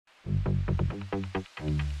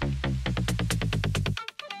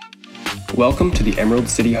Welcome to the Emerald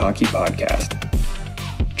City Hockey Podcast.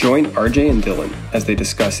 Join RJ and Dylan as they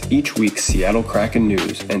discuss each week's Seattle Kraken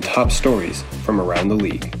news and top stories from around the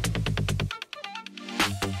league.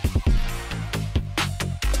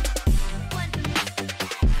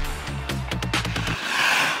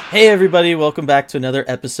 Hey everybody, welcome back to another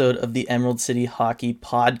episode of the Emerald City Hockey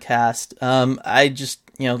Podcast.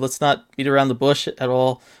 Let's not beat around the bush at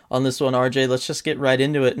all on this one, RJ. Let's just get right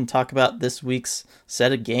into it and talk about this week's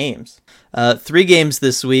set of games. 3 games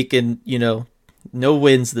this week and, no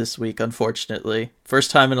wins this week, unfortunately.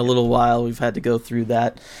 First time in a little while we've had to go through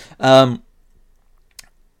that.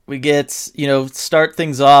 We get, start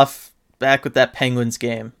things off back with that Penguins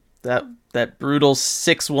game. That brutal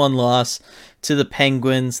 6-1 loss to the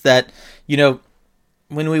Penguins that,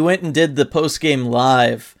 when we went and did the post-game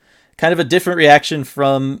live, kind of a different reaction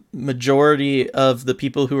from majority of the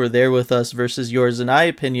people who were there with us versus yours and I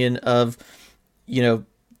opinion of,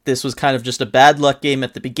 this was kind of just a bad luck game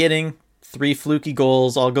at the beginning, 3 fluky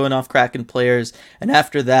goals, all going off Kraken players, and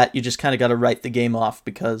after that, you just kind of got to write the game off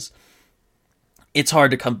because it's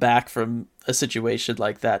hard to come back from a situation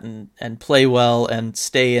like that and play well and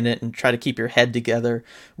stay in it and try to keep your head together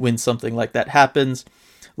when something like that happens.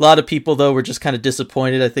 A lot of people, though, were just kind of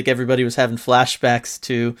disappointed. I think everybody was having flashbacks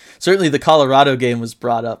to, certainly the Colorado game was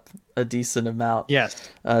brought up a decent amount. Yes.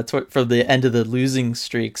 From the end of the losing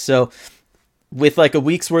streak. So with like a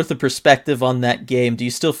week's worth of perspective on that game, do you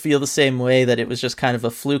still feel the same way that it was just kind of a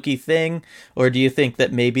fluky thing? Or do you think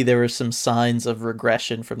that maybe there were some signs of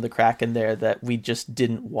regression from the Kraken there that we just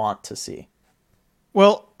didn't want to see?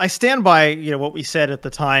 Well, I stand by, what we said at the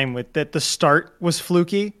time with that the start was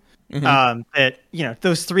fluky. Mm-hmm. That,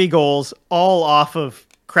 those 3 goals all off of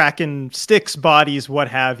Kraken sticks, bodies, what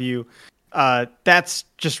have you. That's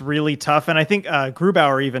just really tough. And I think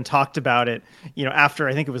Grubauer even talked about it, after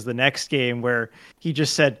I think it was the next game where he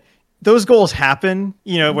just said, those goals happen,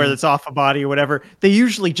 mm-hmm. whether it's off a body or whatever. They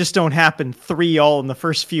usually just don't happen 3 all in the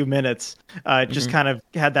first few minutes. Just kind of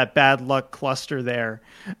had that bad luck cluster there.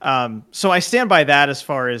 So I stand by that as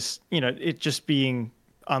far as, it just being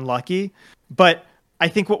unlucky. But I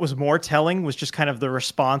think what was more telling was just kind of the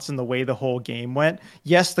response and the way the whole game went.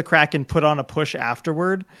 Yes, the Kraken put on a push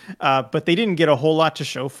afterward, but they didn't get a whole lot to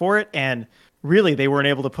show for it. And really, they weren't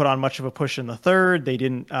able to put on much of a push in the third. They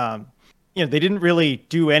didn't, they didn't really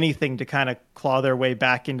do anything to kind of claw their way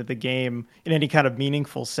back into the game in any kind of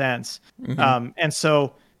meaningful sense. Mm-hmm. And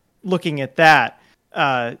so looking at that,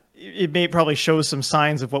 it may probably show some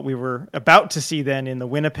signs of what we were about to see then in the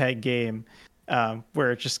Winnipeg game.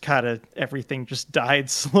 Where it just kind of everything just died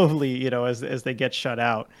slowly, as they get shut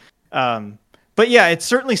out. But yeah, it's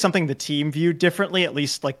certainly something the team viewed differently, at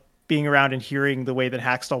least like being around and hearing the way that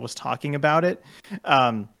Hackstall was talking about it,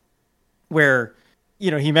 where,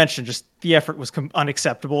 he mentioned just the effort was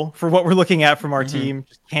unacceptable for what we're looking at from our mm-hmm. team,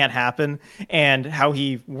 just can't happen, and how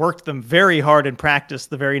he worked them very hard in practice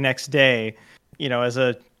the very next day,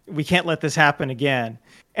 we can't let this happen again.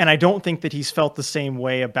 And I don't think that he's felt the same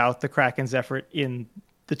way about the Kraken's effort in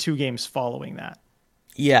the 2 games following that.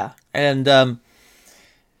 Yeah. And, I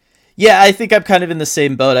think I'm kind of in the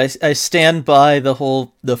same boat. I stand by the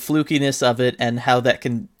flukiness of it and how that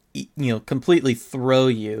can, completely throw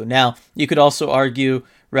you. Now, you could also argue,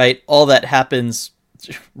 right, all that happens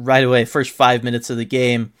right away, first 5 minutes of the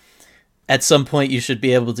game. At some point, you should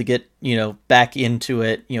be able to get, back into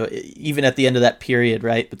it, even at the end of that period,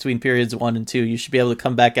 right? Between periods 1 and 2, you should be able to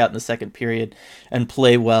come back out in the second period and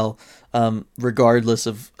play well, regardless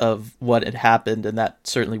of what had happened. And that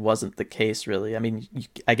certainly wasn't the case, really. I mean,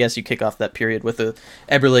 I guess you kick off that period with a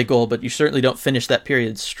Eberle goal, but you certainly don't finish that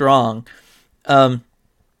period strong.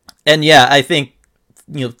 I think,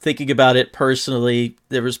 thinking about it personally,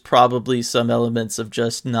 there was probably some elements of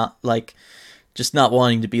just not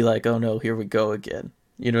wanting to be like, oh no, here we go again.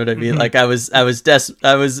 You know what I mean? Mm-hmm. Like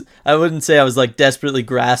I wouldn't say I was like desperately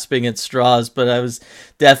grasping at straws, but I was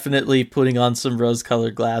definitely putting on some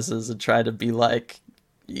rose-colored glasses and trying to be like,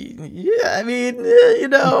 yeah, I mean,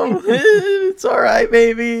 it's all right,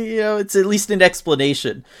 maybe, it's at least an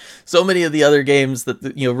explanation. So many of the other games that,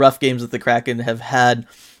 rough games that the Kraken have had,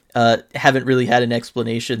 haven't really had an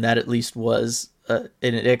explanation. That at least was an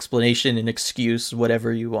explanation, an excuse,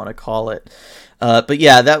 whatever you want to call it. But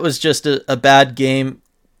yeah, that was just a bad game.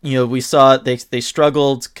 We saw they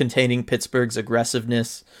struggled containing Pittsburgh's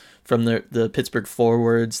aggressiveness from the Pittsburgh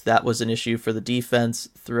forwards. That was an issue for the defense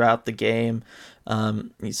throughout the game.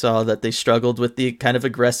 You saw that they struggled with the kind of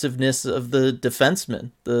aggressiveness of the defensemen.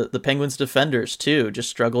 The Penguins defenders too just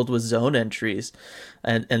struggled with zone entries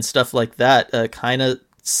and stuff like that. Kind of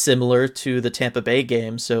similar to the Tampa Bay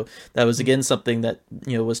game. So that was again something that,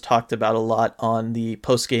 was talked about a lot on the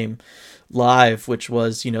post-game live, which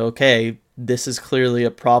was, okay, this is clearly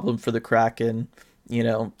a problem for the Kraken.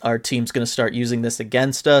 Our team's going to start using this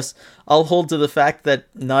against us. I'll hold to the fact that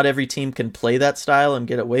not every team can play that style and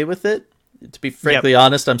get away with it. To be frankly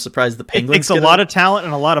honest, I'm surprised the Penguins... It takes a lot of talent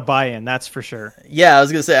and a lot of buy-in, that's for sure. Yeah, I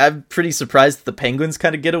was going to say, I'm pretty surprised that the Penguins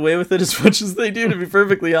kind of get away with it as much as they do, to be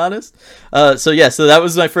perfectly honest. So that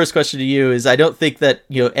was my first question to you, is I don't think that,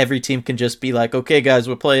 every team can just be like, okay, guys,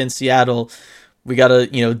 we're playing Seattle. We got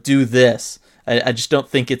to, do this. I just don't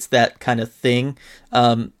think it's that kind of thing.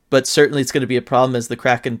 But certainly it's going to be a problem as the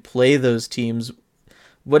Kraken play those teams.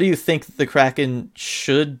 What do you think the Kraken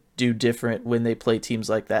should do different when they play teams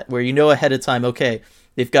like that, where ahead of time, okay,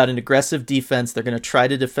 they've got an aggressive defense, they're going to try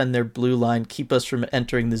to defend their blue line, keep us from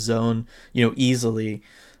entering the zone, easily.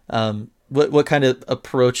 What kind of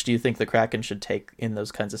approach do you think the Kraken should take in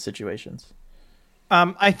those kinds of situations?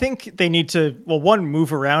 I think they need to, one,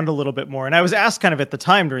 move around a little bit more. And I was asked kind of at the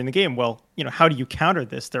time during the game, how do you counter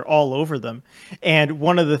this? They're all over them. And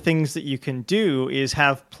one of the things that you can do is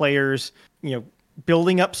have players,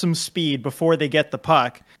 building up some speed before they get the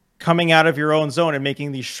puck, coming out of your own zone and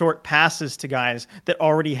making these short passes to guys that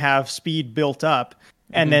already have speed built up.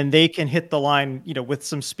 And then they can hit the line, with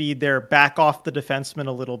some speed there, back off the defenseman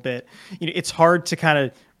a little bit. It's hard to kind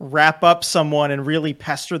of wrap up someone and really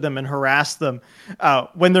pester them and harass them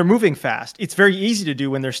when they're moving fast. It's very easy to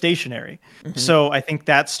do when they're stationary. So I think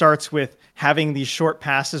that starts with having these short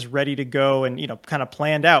passes ready to go and, kind of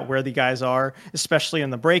planned out where the guys are, especially in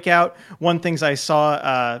the breakout. One things I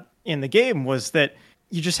saw in the game was that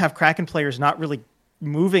you just have Kraken players not really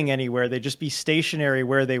moving anywhere. They just be stationary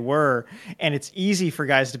where they were, and it's easy for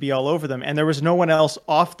guys to be all over them. And there was no one else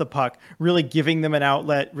off the puck really giving them an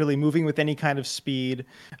outlet, really moving with any kind of speed.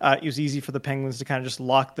 It was easy for the Penguins to kind of just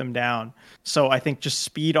lock them down. So I think just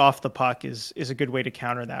speed off the puck is a good way to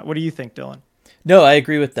counter that. What do you think, Dylan? No, I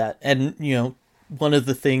agree with that. And, one of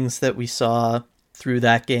the things that we saw through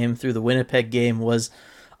that game, through the Winnipeg game, was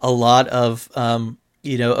a lot of,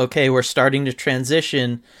 okay, we're starting to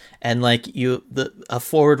transition, and a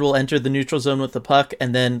forward will enter the neutral zone with the puck,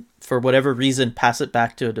 and then for whatever reason pass it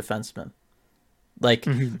back to a defenseman. Like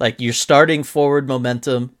you're starting forward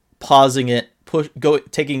momentum, pausing it,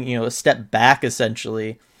 taking a step back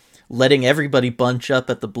essentially, letting everybody bunch up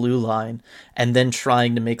at the blue line, and then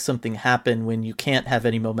trying to make something happen when you can't have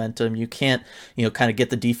any momentum. You can't, kind of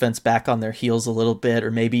get the defense back on their heels a little bit,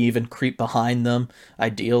 or maybe even creep behind them,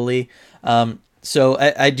 ideally. So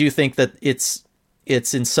I do think that it's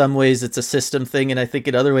in some ways it's a system thing, and I think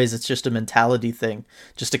in other ways it's just a mentality thing,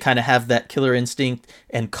 just to kind of have that killer instinct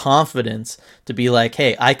and confidence to be like,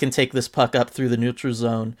 hey, I can take this puck up through the neutral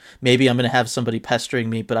zone. Maybe I'm going to have somebody pestering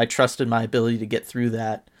me, but I trust in my ability to get through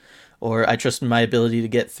that. Or I trust in my ability to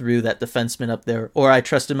get through that defenseman up there. Or I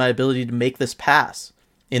trust in my ability to make this pass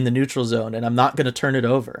in the neutral zone, and I'm not going to turn it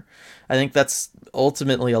over. I think that's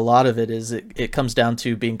ultimately a lot of it. Is it comes down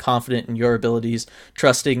to being confident in your abilities,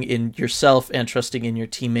 trusting in yourself, and trusting in your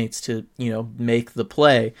teammates to, make the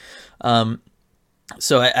play.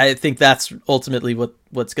 So I think that's ultimately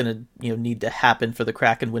what's going to need to happen for the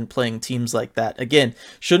Kraken when playing teams like that. Again,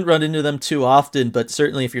 shouldn't run into them too often, but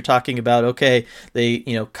certainly if you're talking about, okay, they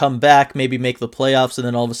come back, maybe make the playoffs, and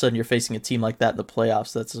then all of a sudden you're facing a team like that in the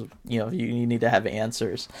playoffs, that's you need to have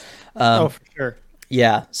answers. For sure.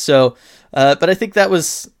 Yeah. So, but I think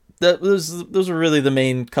those were really the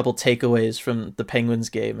main couple takeaways from the Penguins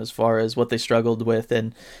game as far as what they struggled with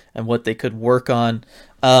and what they could work on.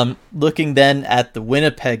 Looking then at the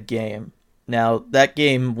Winnipeg game. Now that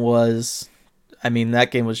game was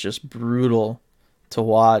just brutal to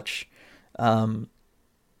watch. Only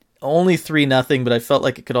 3-0, but I felt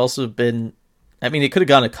like it could also have been, it could have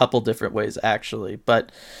gone a couple different ways actually,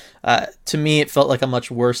 but to me it felt like a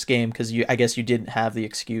much worse game because I guess you didn't have the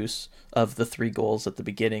excuse of the 3 goals at the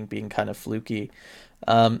beginning being kind of fluky.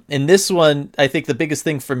 In this one, I think the biggest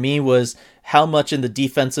thing for me was how much in the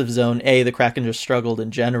defensive zone, the Kraken just struggled in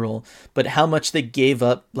general, but how much they gave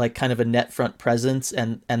up like kind of a net front presence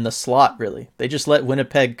and the slot really. They just let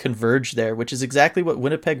Winnipeg converge there, which is exactly what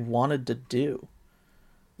Winnipeg wanted to do.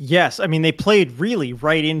 Yes, they played really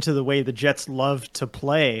right into the way the Jets love to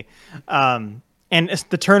play. And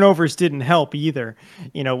the turnovers didn't help either.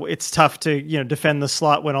 It's tough to, defend the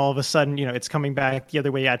slot when all of a sudden, it's coming back the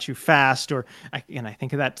other way at you fast. Or, I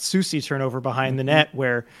think of that Soucy turnover behind the net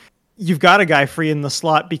where you've got a guy free in the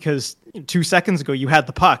slot because 2 seconds ago you had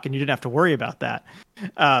the puck and you didn't have to worry about that.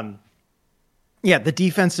 The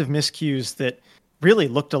defensive miscues that really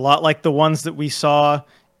looked a lot like the ones that we saw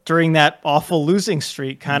during that awful losing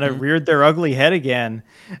streak kind of reared their ugly head again.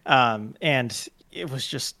 And it was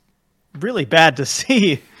just really bad to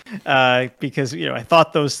see because, I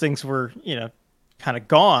thought those things were, kind of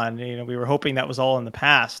gone. We were hoping that was all in the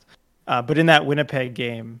past. But in that Winnipeg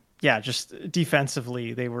game, just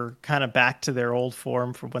defensively, they were kind of back to their old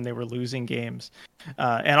form from when they were losing games.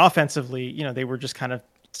 And offensively, they were just kind of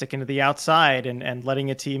sticking to the outside and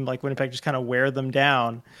letting a team like Winnipeg just kind of wear them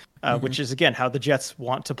down, which is, again, how the Jets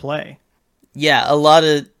want to play. Yeah, a lot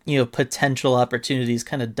of, potential opportunities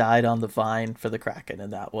kind of died on the vine for the Kraken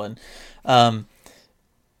in that one.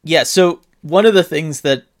 So one of the things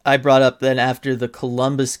that I brought up then after the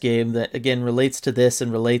Columbus game that, again, relates to this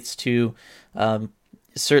and relates to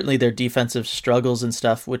certainly their defensive struggles and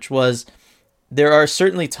stuff, which was there are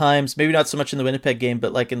certainly times, maybe not so much in the Winnipeg game,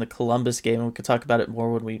 but like in the Columbus game, and we could talk about it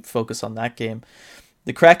more when we focus on that game.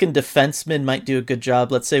 The Kraken defensemen might do a good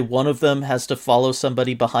job. Let's say one of them has to follow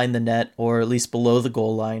somebody behind the net or at least below the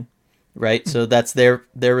goal line, right? So that's their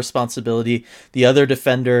responsibility. The other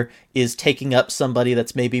defender is taking up somebody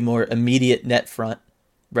that's maybe more immediate net front,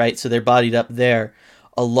 right? So they're bodied up there.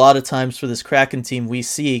 A lot of times for this Kraken team, we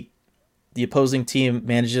see the opposing team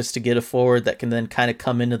manages to get a forward that can then kind of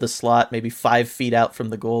come into the slot, maybe 5 feet out from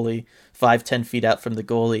the goalie, 5-10 feet out from the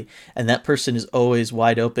goalie, and that person is always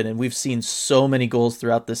wide open. And we've seen so many goals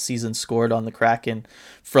throughout this season scored on the Kraken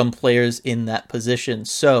from players in that position.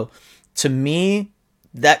 So to me,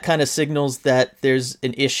 that kind of signals that there's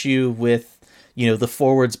an issue with, the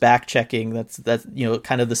forwards back checking. That's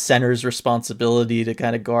kind of the center's responsibility to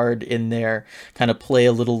kind of guard in there, kind of play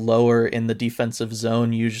a little lower in the defensive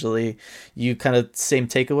zone. Usually you kind of same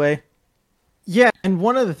takeaway. Yeah. And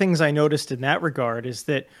one of the things I noticed in that regard is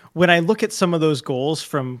that when I look at some of those goals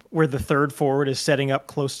from where the third forward is setting up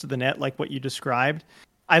close to the net, like what you described,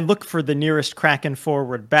 I look for the nearest Kraken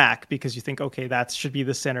forward back because you think, okay, that should be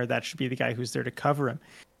the center. That should be the guy who's there to cover him.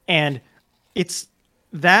 And it's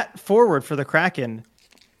that forward for the Kraken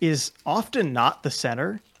is often not the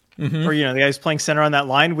center or, the guy who's playing center on that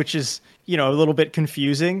line, which is, a little bit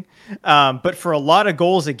confusing. But for a lot of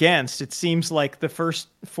goals against, it seems like the first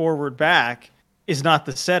forward back is not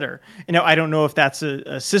the center. I don't know if that's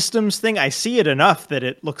a systems thing. I see it enough that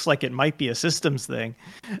it looks like it might be a systems thing.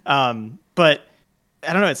 But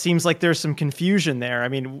I don't know. It seems like there's some confusion there. I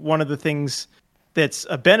mean, one of the things that's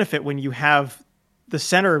a benefit when you have the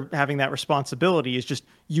center having that responsibility is just,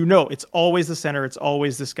 it's always the center. It's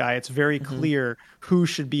always this guy. It's very clear who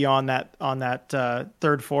should be on that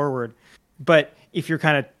third forward. But if you're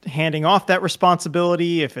kind of handing off that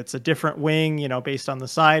responsibility, if it's a different wing, based on the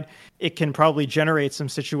side, it can probably generate some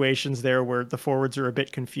situations there where the forwards are a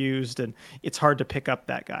bit confused and it's hard to pick up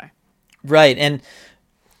that guy. Right. And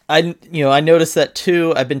I noticed that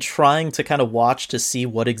too. I've been trying to kind of watch to see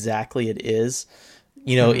what exactly it is,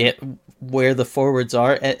 where the forwards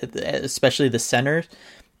are, especially the centers.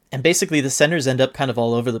 And basically the centers end up kind of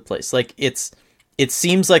all over the place. Like it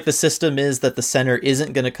seems like the system is that the center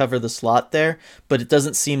isn't going to cover the slot there, but it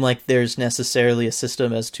doesn't seem like there's necessarily a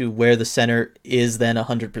system as to where the center is then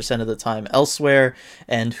 100% of the time elsewhere,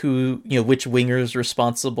 and who, which winger is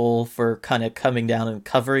responsible for kind of coming down and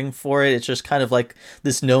covering for it. It's just kind of like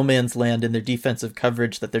this no man's land in their defensive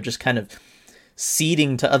coverage that they're just kind of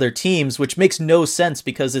ceding to other teams, which makes no sense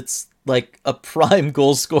because it's like a prime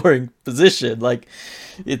goal scoring position. Like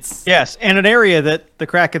it's yes, and an area that the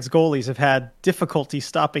Kraken's goalies have had difficulty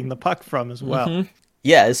stopping the puck from as well.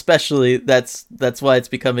 Yeah, especially that's why it's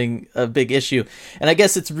becoming a big issue. And I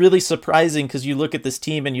guess it's really surprising because you look at this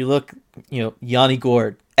team and you look, Yanni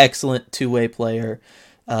Gourde, excellent two-way player.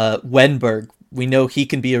 Wenberg, we know he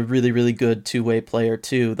can be a really, really good two-way player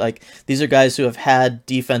too. Like these are guys who have had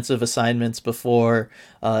defensive assignments before.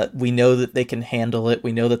 We know that they can handle it.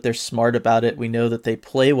 We know that they're smart about it. We know that they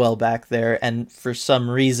play well back there. And for some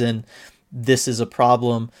reason, this is a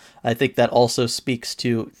problem. I think that also speaks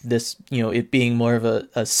to this, it being more of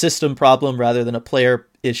a system problem rather than a player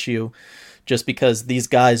issue, just because these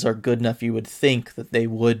guys are good enough, you would think that they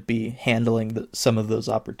would be handling some of those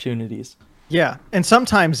opportunities. Yeah, and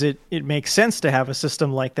sometimes it makes sense to have a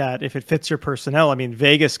system like that if it fits your personnel. I mean,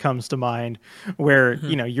 Vegas comes to mind where,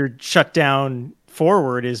 your shut down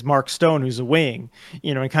forward is Mark Stone, who's a wing,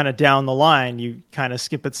 and kind of down the line, you kind of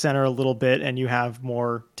skip at center a little bit and you have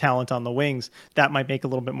more talent on the wings. That might make a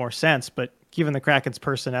little bit more sense, but given the Kraken's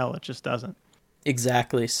personnel, it just doesn't.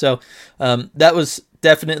 Exactly. So that was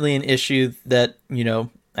definitely an issue that,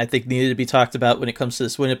 I think needed to be talked about when it comes to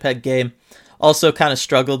this Winnipeg game. Also kind of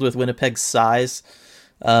struggled with Winnipeg's size,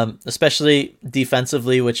 especially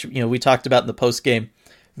defensively, which, we talked about in the post game.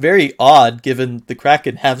 Very odd given the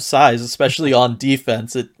Kraken have size, especially on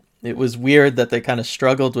defense. it was weird that they kind of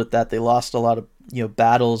struggled with that. They lost a lot of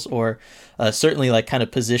battles, or certainly like kind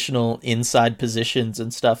of positional inside positions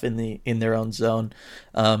and stuff in their own zone.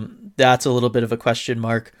 That's a little bit of a question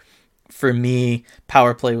mark for me.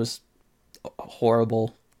 Power play was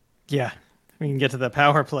horrible. Yeah, we can get to the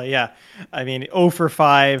power play. Yeah, I mean 0 for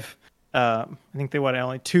 5. I think they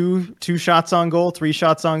only two shots on goal, 3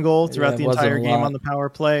 shots on goal throughout the entire game on the power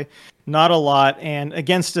play. Not a lot, and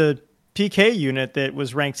against a PK unit that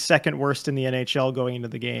was ranked second worst in the NHL going into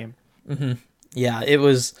the game. Mm-hmm. Yeah, it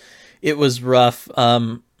was rough.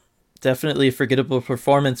 Definitely a forgettable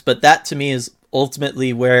performance, but that to me is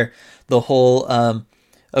ultimately where the whole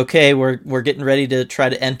okay, we're getting ready to try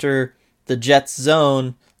to enter the Jets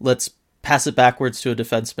zone. Let's pass it backwards to a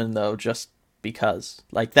defenseman though, just because.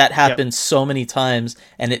 Like that happened so many times,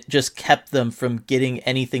 and it just kept them from getting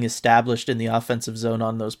anything established in the offensive zone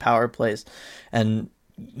on those power plays. And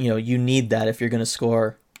you need that if you're going to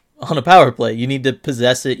score on a power play. You need to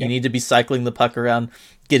possess it. You need to be cycling the puck around,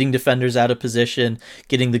 getting defenders out of position,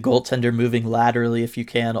 getting the goaltender moving laterally if you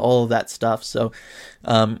can, all of that stuff. So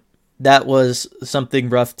that was something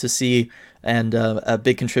rough to see, and a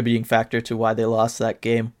big contributing factor to why they lost that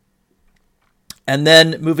game. And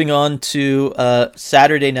then moving on to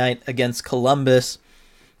Saturday night against Columbus,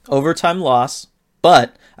 overtime loss.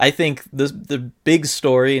 But I think the big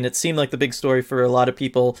story, and it seemed like the big story for a lot of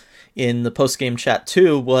people in the post-game chat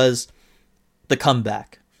too, was the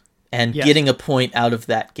comeback and getting a point out of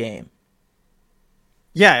that game.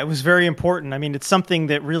 Yeah, it was very important. I mean, it's something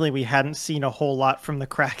that really we hadn't seen a whole lot from the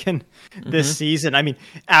Kraken this season. I mean,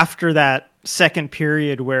 after that second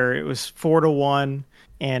period where it was 4-1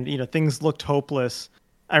 and things looked hopeless,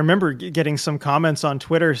 I remember getting some comments on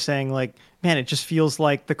Twitter saying like, man, it just feels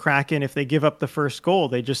like the Kraken, if they give up the first goal,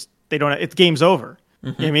 they don't, it's game's over.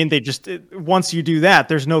 You know what I mean? Once you do that,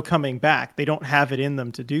 there's no coming back. They don't have it in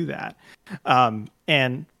them to do that.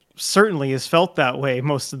 And certainly has felt that way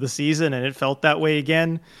most of the season. And it felt that way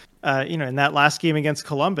again, in that last game against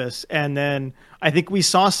Columbus. And then I think we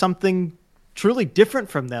saw something truly different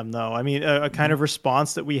from them, though. I mean, a kind of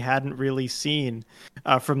response that we hadn't really seen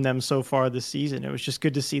from them so far this season. It was just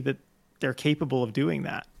good to see that they're capable of doing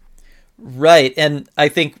that. Right. And I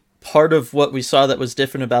think part of what we saw that was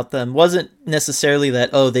different about them wasn't necessarily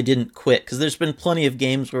that, they didn't quit. Because there's been plenty of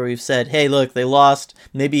games where we've said, hey, look, they lost,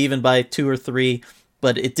 maybe even by 2 or 3,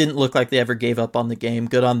 but it didn't look like they ever gave up on the game.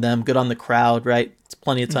 Good on them, good on the crowd, right? It's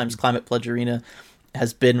plenty of times Climate Pledge Arena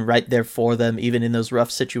has been right there for them, even in those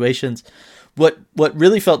rough situations. What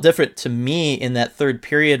really felt different to me in that third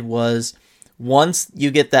period was once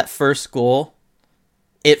you get that first goal,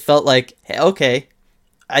 it felt like, hey, okay,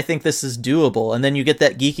 I think this is doable. And then you get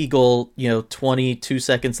that Geeky goal, 22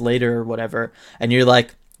 seconds later or whatever, and you're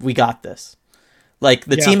like, we got this. Like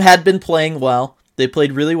the team had been playing well. They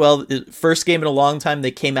played really well. First game in a long time,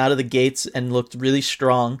 they came out of the gates and looked really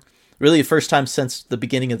strong. Really the first time since the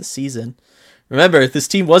beginning of the season. Remember, this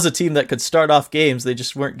team was a team that could start off games. They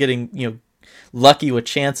just weren't getting, lucky with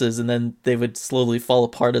chances, and then they would slowly fall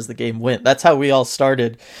apart as the game went. That's how we all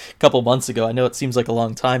started a couple months ago. I know it seems like a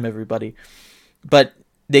long time, everybody. But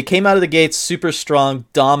they came out of the gates super strong,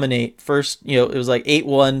 dominate. First, it was like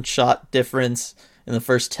 8-1 shot difference in the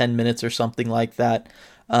first 10 minutes or something like that.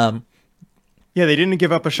 Yeah, they didn't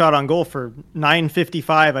give up a shot on goal for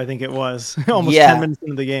 9:55, I think it was, almost 10 minutes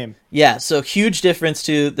into the game. Yeah, so huge difference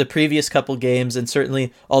to the previous couple games, and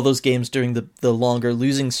certainly all those games during the longer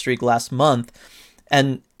losing streak last month.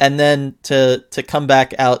 And then to come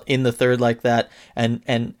back out in the third like that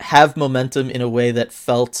and have momentum in a way that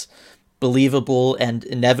felt believable and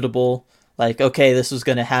inevitable. Like, okay, this was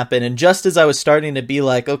going to happen. And just as I was starting to be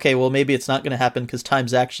like, okay, well, maybe it's not going to happen because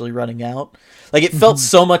time's actually running out. Like, it felt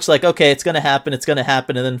so much like, okay, it's going to happen.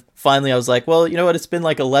 And then finally I was like, well, you know what? It's been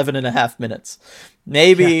like 11 and a half minutes.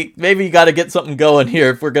 Maybe you got to get something going here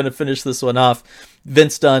if we're going to finish this one off.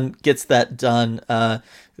 Vince Dunn gets that done.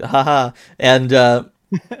 And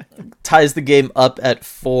ties the game up at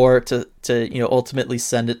 4 to ultimately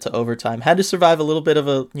send it to overtime. Had to survive a little bit of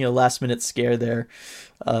a last minute scare there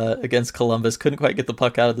against Columbus. Couldn't quite get the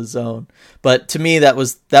puck out of the zone. But to me, that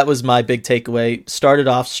was my big takeaway. Started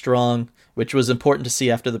off strong, which was important to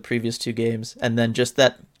see after the previous 2 games, and then just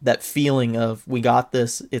that feeling of we got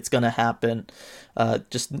this, it's gonna happen.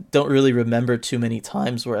 Just don't really remember too many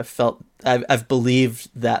times where I've believed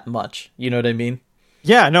that much. You know what I mean?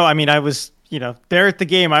 Yeah, no, I mean, I was there at the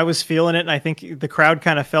game. I was feeling it, and I think the crowd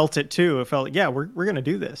kind of felt it too. It felt, yeah, we're gonna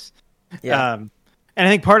do this. Yeah. And I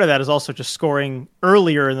think part of that is also just scoring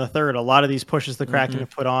earlier in the third. A lot of these pushes the Kraken have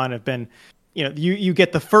put on have been, you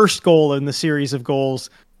get the first goal in the series of goals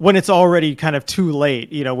when it's already kind of too late,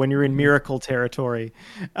 when you're in miracle territory.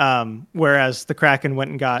 Whereas the Kraken went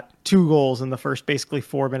and got 2 goals in the first basically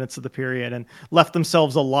 4 minutes of the period and left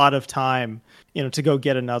themselves a lot of time, to go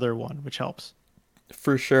get another one, which helps.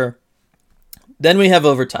 For sure. Then we have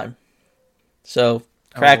overtime. So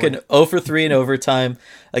Kraken 0 for 3 in overtime.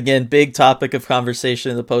 Again, big topic of conversation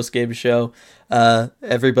in the post-game show.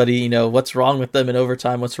 Everybody, what's wrong with them in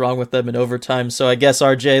overtime? What's wrong with them in overtime? So I guess,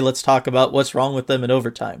 RJ, let's talk about what's wrong with them in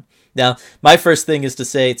overtime. Now, my first thing is to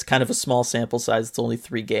say it's kind of a small sample size. It's only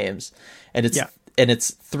 3 games. And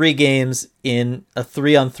it's 3 games in a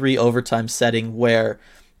 3-on-3 overtime setting where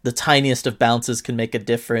the tiniest of bounces can make a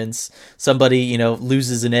difference. Somebody,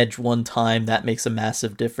 loses an edge one time, that makes a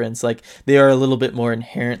massive difference. Like, they are a little bit more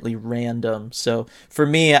inherently random. So for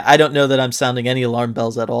me, I don't know that I'm sounding any alarm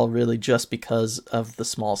bells at all, really, just because of the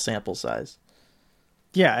small sample size.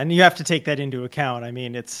 Yeah, and you have to take that into account. I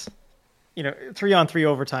mean, it's, 3-on-3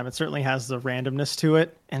 overtime, it certainly has the randomness to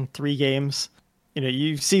it, and 3 games.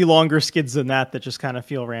 You see longer skids than that just kind of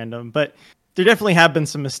feel random, but there definitely have been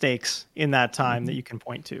some mistakes in that time that you can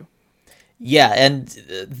point to. Yeah, and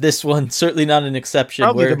this one, certainly not an exception.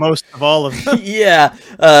 Probably the most of all of them. Yeah,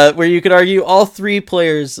 where you could argue all 3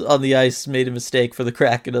 players on the ice made a mistake for the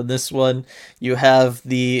Kraken on this one. You have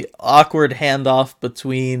the awkward handoff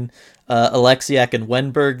between Alexiak and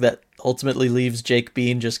Wenberg that ultimately leaves Jake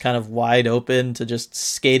Bean just kind of wide open to just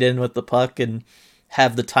skate in with the puck and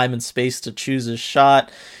have the time and space to choose his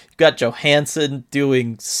shot. You've got Johansson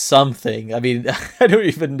doing something. I mean, I don't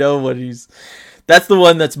even know what he's... That's the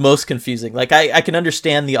one that's most confusing. Like, I can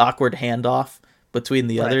understand the awkward handoff between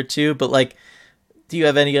the other two, but, like, do you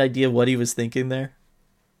have any idea what he was thinking there?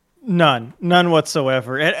 None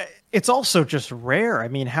whatsoever. It's also just rare. I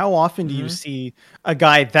mean, how often do you see a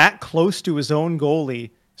guy that close to his own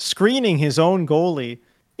goalie screening his own goalie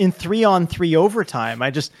in 3-on-3 overtime?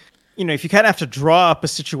 I just... if you kind of have to draw up a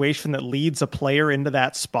situation that leads a player into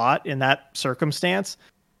that spot in that circumstance,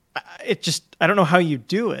 I don't know how you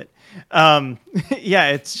do it.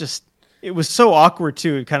 It was so awkward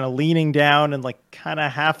too, kind of leaning down and like kind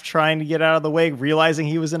of half trying to get out of the way, realizing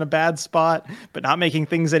he was in a bad spot, but not making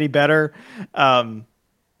things any better.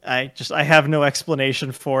 I have no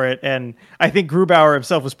explanation for it. And I think Grubauer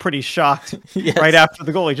himself was pretty shocked right after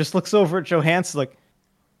the goal. He just looks over at Johansson like,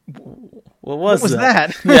 what was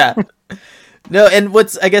that? Yeah. No, and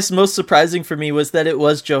what's, I guess, most surprising for me was that it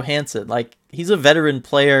was Johansson. Like, he's a veteran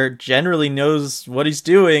player, generally knows what he's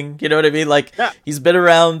doing. You know what I mean? Like, He's been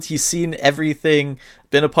around, he's seen everything,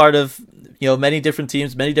 been a part of, many different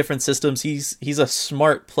teams, many different systems. He's a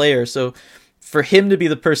smart player. So for him to be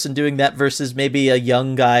the person doing that versus maybe a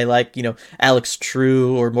young guy like, Alex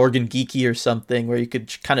True or Morgan Geekie or something, where you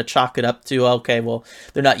could kind of chalk it up to, okay, well,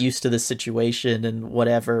 they're not used to this situation and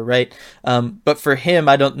whatever, right? But for him,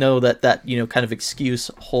 I don't know that kind of excuse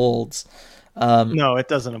holds. No, it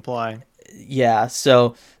doesn't apply. Yeah,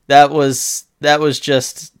 so that was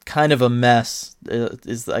just kind of a mess,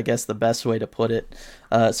 is, I guess, the best way to put it.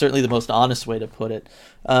 Certainly the most honest way to put it.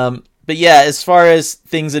 But yeah, as far as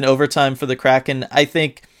things in overtime for the Kraken, I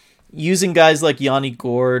think using guys like Yanni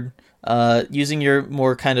Gourde, using your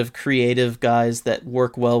more kind of creative guys that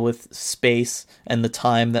work well with space and the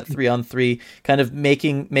time, that 3-on-3, kind of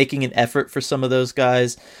making an effort for some of those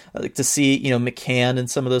guys, to see, McCann in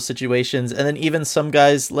some of those situations, and then even some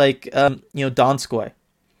guys like, Donskoy.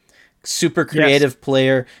 Super creative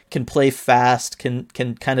player, can play fast, can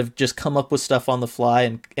kind of just come up with stuff on the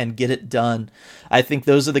fly and get it done. I think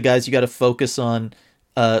those are the guys you got to focus on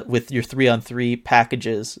with your 3-on-3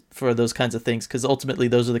 packages for those kinds of things, because ultimately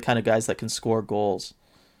those are the kind of guys that can score goals.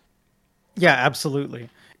 Yeah, absolutely.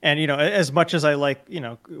 And, as much as I like,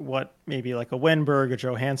 what maybe like a Wenberg or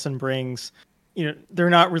Johansson brings, they're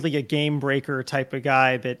not really a game breaker type of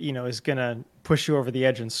guy that, is going to push you over the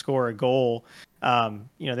edge and score a goal.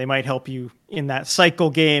 They might help you in that cycle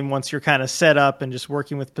game once you're kind of set up and just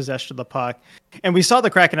working with possession of the puck. And we saw the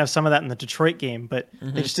Kraken have some of that in the Detroit game, but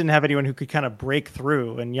they just didn't have anyone who could kind of break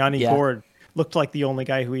through. And Yanni Gourde looked like the only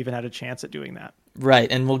guy who even had a chance at doing that.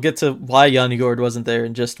 Right, and we'll get to why Yanni Gourde wasn't there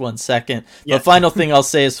in just 1 second. The final thing I'll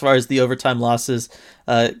say as far as the overtime losses,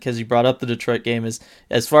 because you brought up the Detroit game, is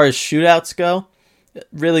as far as shootouts go,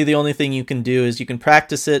 really the only thing you can do is you can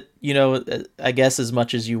practice it, I guess as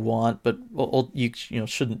much as you want, but you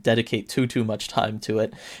shouldn't dedicate too much time to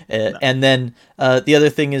it. No. And then the other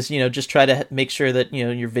thing is, just try to make sure that,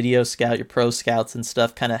 your video scout, your pro scouts and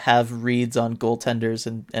stuff kind of have reads on goaltenders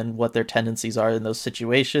and what their tendencies are in those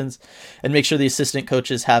situations, and make sure the assistant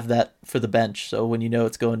coaches have that for the bench. So when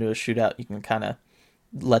it's going to a shootout, you can kind of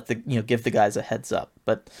give the guys a heads up.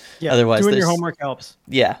 But Yeah, otherwise, doing your homework helps.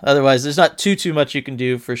 Yeah, otherwise there's not too much you can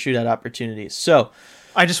do for shootout opportunities. So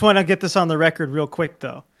I just want to get this on the record real quick,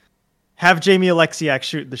 though. Have Jamie Alexiak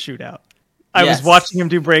shoot the shootout. I was watching him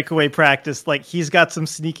do breakaway practice. Like, he's got some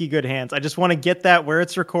sneaky good hands. I just want to get that where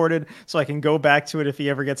it's recorded so I can go back to it if he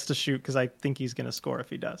ever gets to shoot, because I think he's going to score if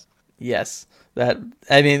he does. Yes, and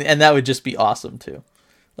that would just be awesome too.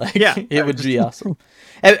 Like, yeah, it would be awesome.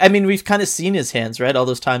 I mean, we've kind of seen his hands, right? All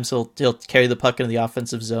those times he'll carry the puck into the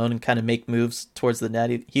offensive zone and kind of make moves towards the net.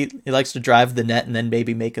 He likes to drive the net and then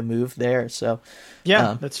maybe make a move there. So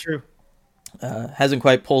yeah, that's true. Hasn't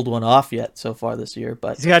quite pulled one off yet so far this year,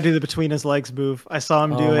 but he's got to do the between his legs move. I saw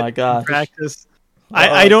him do it in practice.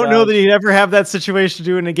 I don't know that he'd ever have that situation to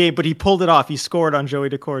do in a game, but he pulled it off. He scored on Joey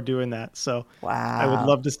Daccord doing that. So wow, I would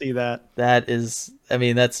love to see that. That's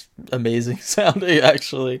amazing sounding,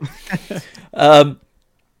 actually. All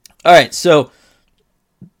right, so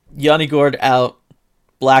Yanni Gourde out,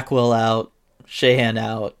 Blackwell out, Sheahan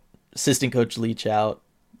out, assistant coach Leach out,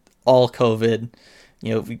 all COVID.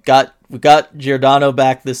 We got Giordano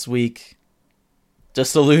back this week,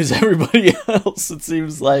 just to lose everybody else. It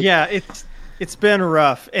seems like. Yeah, it's been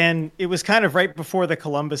rough, and it was kind of right before the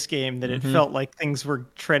Columbus game that it felt like things were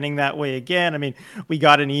trending that way again. I mean, we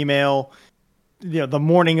got an email, the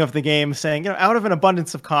morning of the game saying, out of an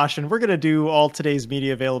abundance of caution, we're going to do all today's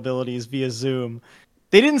media availabilities via Zoom.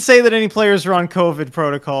 They didn't say that any players were on COVID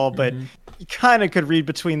protocol, but you kind of could read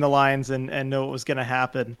between the lines and know what was going to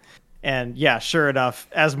happen. And yeah, sure enough,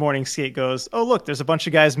 as morning skate goes, oh, look, there's a bunch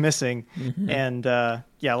of guys missing. And a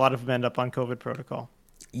lot of them end up on COVID protocol.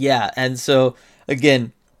 Yeah, and so,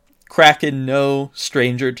 again, Kraken no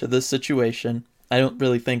stranger to this situation. I don't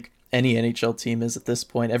really think any NHL team is at this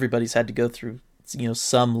point. Everybody's had to go through,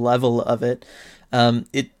 some level of it.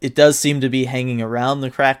 It does seem to be hanging around the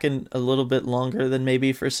Kraken a little bit longer than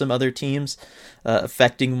maybe for some other teams,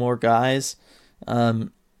 affecting more guys.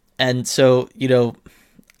 And so,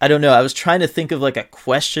 I don't know. I was trying to think of like a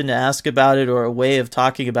question to ask about it or a way of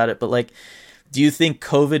talking about it, but like, do you think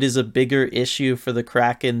COVID is a bigger issue for the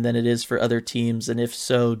Kraken than it is for other teams? And if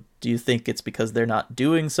so, do you think it's because they're not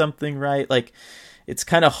doing something right? Like, it's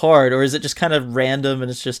kind of hard, or is it just kind of random and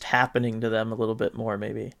it's just happening to them a little bit more,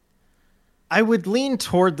 maybe? I would lean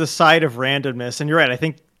toward the side of randomness. And you're right. I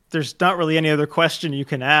think there's not really any other question you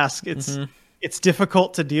can ask. It's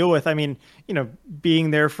difficult to deal with. I mean,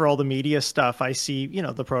 being there for all the media stuff, I see,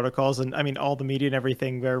 the protocols and I mean, all the media and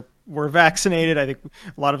everything we're vaccinated. I think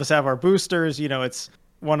a lot of us have our boosters, it's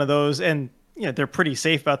one of those, and, they're pretty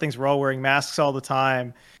safe about things. We're all wearing masks all the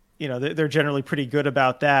time. They're generally pretty good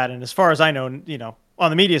about that. And as far as I know, on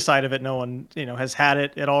the media side of it, no one, has had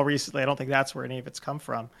it at all recently. I don't think that's where any of it's come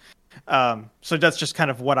from. So that's just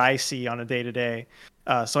kind of what I see on a day to day.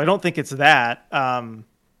 So I don't think it's that.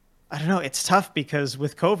 I don't know. It's tough because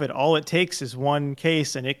with COVID, all it takes is one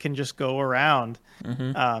case and it can just go around,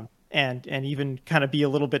 and even kind of be a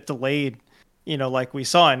little bit delayed, like we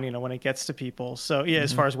saw, and when it gets to people. So yeah,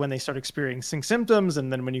 as far as when they start experiencing symptoms,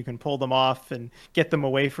 and then when you can pull them off and get them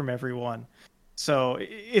away from everyone. So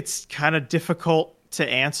it's kind of difficult to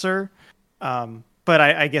answer, but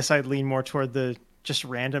I guess I'd lean more toward the just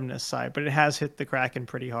randomness side, but it has hit the Kraken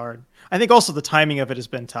pretty hard. I think also the timing of it has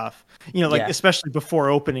been tough, especially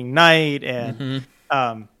before opening night and,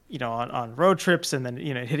 on road trips, and then,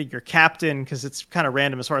 hitting your captain, cause it's kind of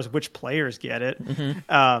random as far as which players get it.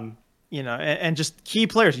 And just key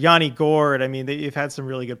players, Yanni Gourde. I mean, they've had some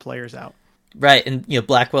really good players out. Right, and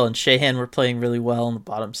Blackwell and Sheahan were playing really well in the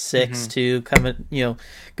bottom six too.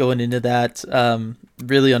 Going into that,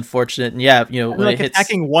 really unfortunate. And yeah, when it hits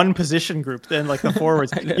attacking one position group, then like the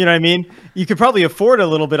forwards. You know what I mean? You could probably afford a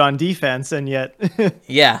little bit on defense, and yet.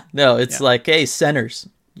 It's like, hey, centers,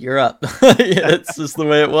 you're up. It's just the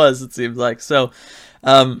way it was. It seems like so.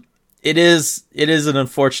 It is an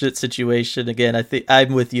unfortunate situation. Again, I think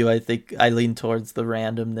I'm with you. I think I lean towards the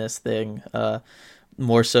randomness thing.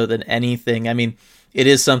 More so than anything. I mean, it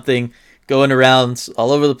is something going around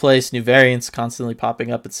all over the place, new variants constantly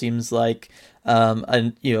popping up, it seems like.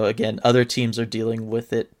 And, again, other teams are dealing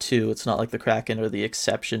with it too. It's not like the Kraken are the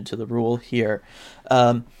exception to the rule here.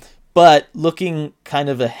 But looking kind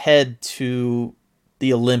of ahead to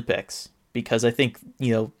the Olympics, because I think,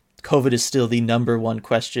 COVID is still the number one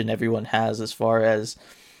question everyone has as far as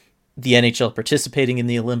the NHL participating in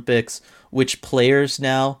the Olympics, which players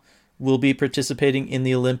now will be participating in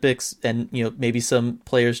the Olympics, and maybe some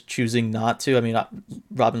players choosing not to. I mean,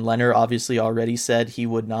 Robin Lehner obviously already said he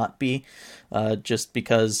would not be, just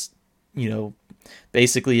because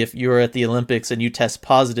basically if you're at the Olympics and you test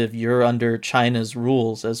positive, you're under China's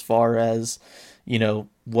rules as far as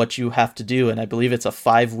what you have to do. And I believe it's a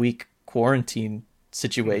 5-week quarantine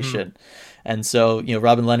situation. And so,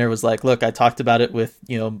 Robin Leonard was like, look, I talked about it with,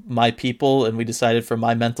 my people, and we decided for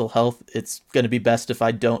my mental health, it's going to be best if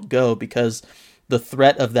I don't go, because the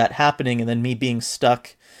threat of that happening and then me being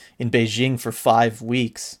stuck in Beijing for 5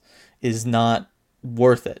 weeks is not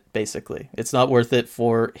worth it, basically. It's not worth it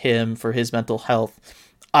for him, for his mental health.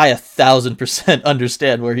 I 1,000%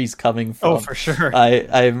 understand where he's coming from. Oh, for sure. I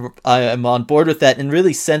am on board with that. And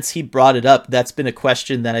really, since he brought it up, that's been a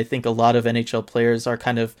question that I think a lot of NHL players are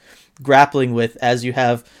kind of grappling with, as you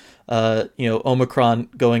have, Omicron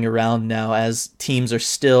going around now, as teams are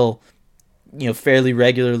still, fairly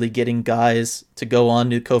regularly getting guys to go on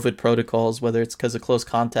new COVID protocols, whether it's because of close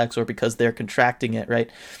contacts or because they're contracting it, right?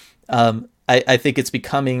 I think it's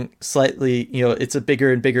becoming slightly, it's a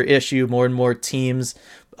bigger and bigger issue. More and more teams,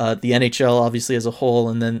 the NHL obviously as a whole,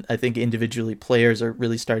 and then I think individually players are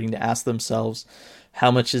really starting to ask themselves,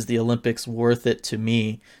 how much is the Olympics worth it to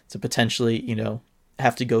me to potentially,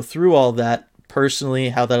 have to go through all that personally,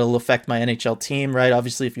 how that'll affect my NHL team, right?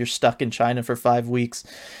 Obviously, if you're stuck in China for 5 weeks,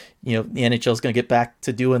 the NHL is going to get back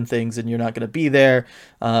to doing things and you're not going to be there.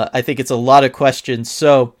 I think it's a lot of questions.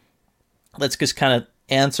 So let's just kind of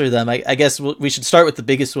answer them. I guess we should start with the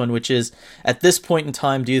biggest one, which is, at this point in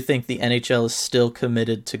time, do you think the NHL is still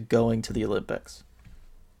committed to going to the Olympics?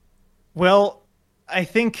 Well, I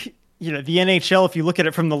think, the NHL, if you look at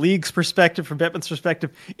it from the league's perspective, from Bettman's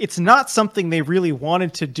perspective, it's not something they really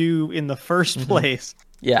wanted to do in the first place.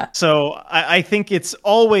 Yeah. So I think it's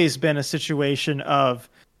always been a situation of,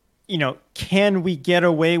 can we get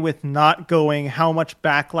away with not going? How much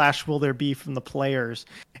backlash will there be from the players?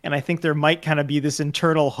 And I think there might kind of be this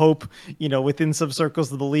internal hope, within some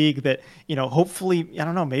circles of the league that, hopefully, I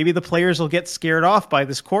don't know, maybe the players will get scared off by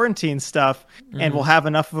this quarantine stuff and we'll have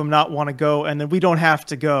enough of them not want to go, and then we don't have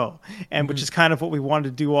to go. And which is kind of what we wanted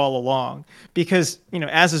to do all along. Because,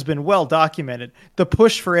 as has been well documented, the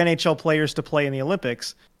push for NHL players to play in the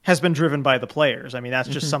Olympics has been driven by the players. I mean, that's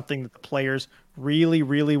just something that the players really,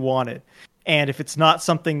 really wanted. And if it's not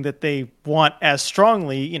something that they want as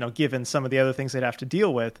strongly, given some of the other things they'd have to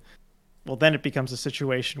deal with, well, then it becomes a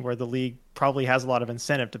situation where the league probably has a lot of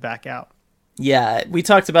incentive to back out. Yeah, we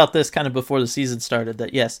talked about this kind of before the season started,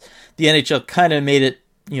 that yes, the NHL kind of made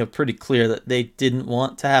it, pretty clear that they didn't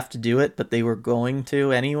want to have to do it, but they were going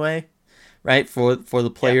to anyway, right? For the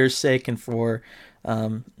players' sake and for,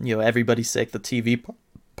 everybody's sake, the TV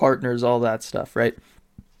partners, all that stuff, right?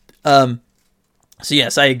 So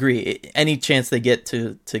yes, I agree. Any chance they get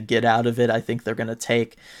to get out of it, I think they're going to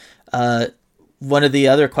take. One of the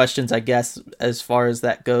other questions, I guess, as far as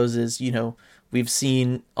that goes is, we've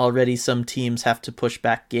seen already some teams have to push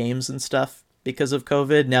back games and stuff because of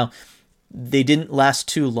COVID. Now, they didn't last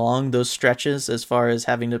too long, those stretches, as far as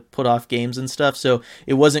having to put off games and stuff. So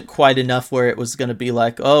it wasn't quite enough where it was going to be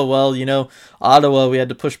like, oh, well, Ottawa, we had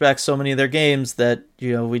to push back so many of their games that,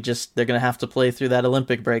 they're going to have to play through that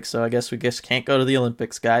Olympic break. So I guess we just can't go to the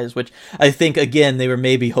Olympics, guys, which I think, again, they were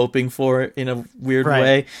maybe hoping for in a weird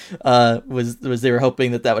way, was they were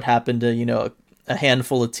hoping that would happen to, a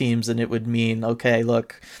handful of teams, and it would mean, okay,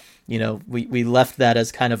 look, we left that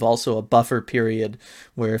as kind of also a buffer period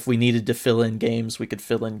where if we needed to fill in games, we could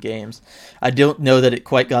fill in games. I don't know that it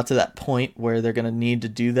quite got to that point where they're going to need to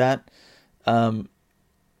do that.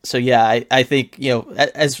 So yeah, I think,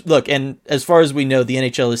 as far as we know, the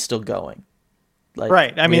NHL is still going.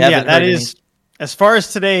 Right. I mean, yeah, that is, as far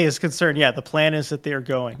as today is concerned, yeah, the plan is that they're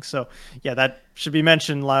going. So yeah, that should be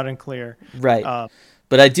mentioned loud and clear. Right.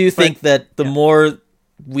 But I do think that the more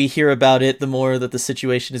we hear about it, the more that the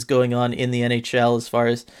situation is going on in the NHL, as far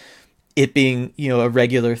as it being, a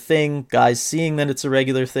regular thing, guys seeing that it's a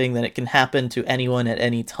regular thing, that it can happen to anyone at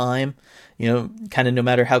any time, kind of no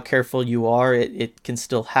matter how careful you are, it can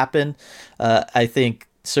still happen. I think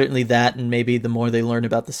certainly that, and maybe the more they learn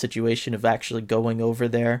about the situation of actually going over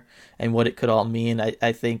there and what it could all mean,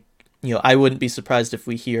 I think, I wouldn't be surprised if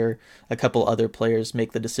we hear a couple other players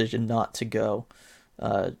make the decision not to go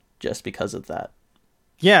just because of that.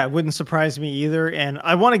 Yeah, it wouldn't surprise me either. And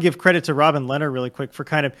I want to give credit to Robin Leonard really quick for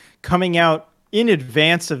kind of coming out in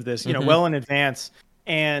advance of this, well in advance.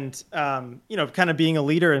 And, kind of being a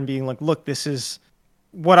leader and being like, look, this is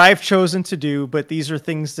what I've chosen to do, but these are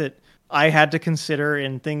things that I had to consider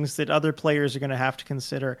and things that other players are going to have to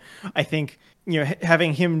consider. I think,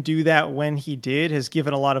 having him do that when he did has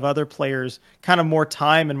given a lot of other players kind of more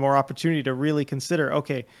time and more opportunity to really consider,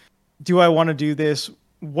 okay, do I want to do this?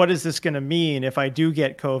 What is this going to mean if I do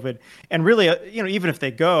get COVID? And really, even if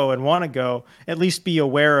they go and want to go, at least be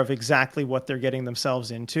aware of exactly what they're getting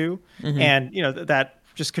themselves into. And, that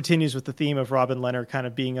just continues with the theme of Robin Lehner kind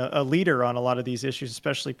of being a leader on a lot of these issues,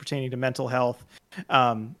 especially pertaining to mental health,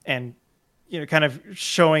 and kind of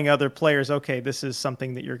showing other players, okay, this is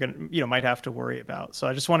something that you're going to, might have to worry about. So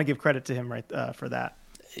I just want to give credit to him for that.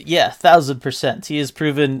 Yeah, 1,000%. He has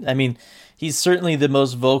proven, I mean, he's certainly the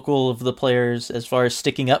most vocal of the players as far as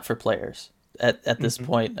sticking up for players at this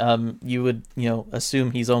point. You would,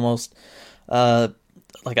 assume he's almost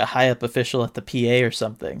like a high up official at the PA or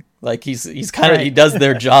something. Like he's kind of, he does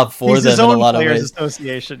their job for them in a lot of ways.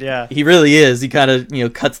 Association, yeah. He really is. He kind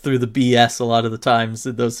of, cuts through the BS a lot of the times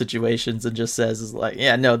in those situations and just says, is like,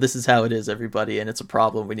 yeah, no, this is how it is, everybody, and it's a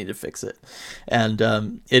problem. We need to fix it. And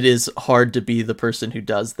it is hard to be the person who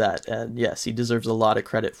does that. And yes, he deserves a lot of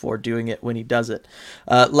credit for doing it when he does it.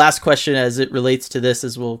 Last question as it relates to this,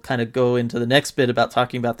 as we'll kind of go into the next bit about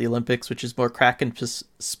talking about the Olympics, which is more Kraken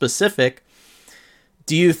specific.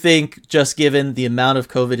 Do you think, just given the amount of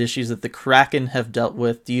COVID issues that the Kraken have dealt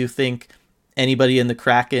with, do you think anybody in the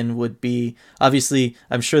Kraken would be, obviously,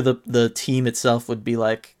 I'm sure the team itself would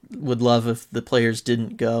love if the players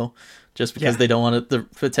didn't go, just because they don't want to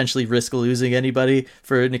potentially risk losing anybody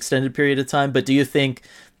for an extended period of time. But do you think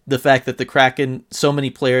the fact that the Kraken, so many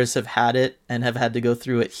players have had it and have had to go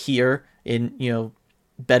through it here in,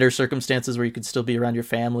 better circumstances where you could still be around your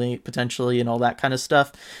family potentially and all that kind of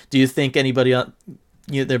stuff, do you think anybody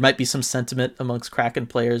there might be some sentiment amongst Kraken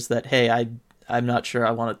players that, hey, I'm not sure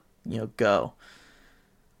I want to, go.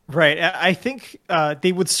 Right. I think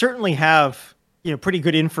they would certainly have, pretty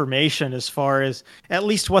good information as far as at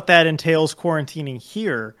least what that entails quarantining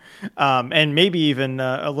here. And maybe even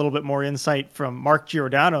a little bit more insight from Mark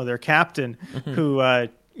Giordano, their captain, who,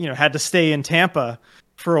 had to stay in Tampa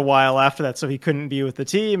for a while after that. So he couldn't be with the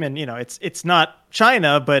team. And, it's not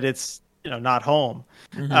China, but it's, not home.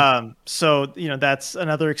 So, that's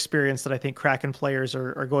another experience that I think Kraken players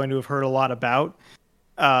are going to have heard a lot about.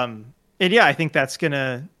 And yeah, I think that's going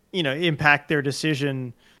to, impact their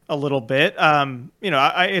decision a little bit.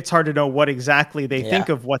 It's hard to know what exactly they think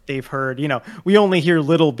of what they've heard. We only hear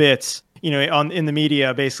little bits, in the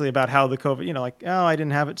media basically about how the COVID, like, oh, I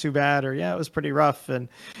didn't have it too bad, or yeah, it was pretty rough. And,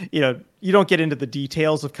 you don't get into the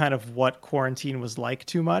details of kind of what quarantine was like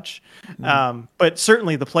too much. But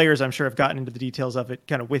certainly the players, I'm sure, have gotten into the details of it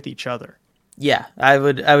kind of with each other. Yeah, I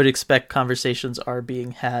would expect conversations are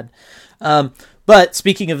being had. But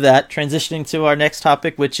speaking of that, transitioning to our next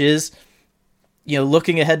topic, which is,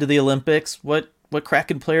 looking ahead to the Olympics, what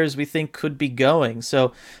Kraken players we think could be going.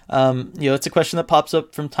 So, it's a question that pops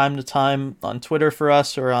up from time to time on Twitter for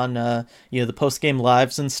us or on, the post-game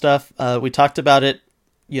lives and stuff. We talked about it,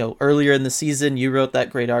 earlier in the season. You wrote that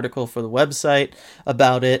great article for the website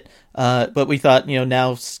about it. But we thought,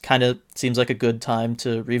 now kind of seems like a good time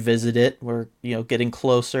to revisit it. We're, getting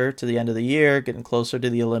closer to the end of the year, getting closer to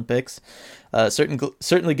the Olympics.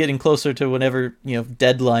 Certainly getting closer to whenever,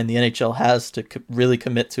 deadline the NHL has to really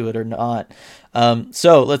commit to it or not.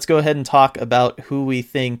 So let's go ahead and talk about who we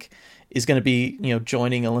think is going to be,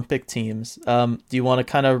 joining Olympic teams. Do you want to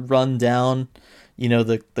kind of run down,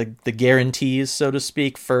 the guarantees, so to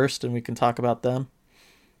speak, first, and we can talk about them?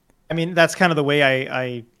 I mean, that's kind of the way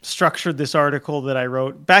I structured this article that I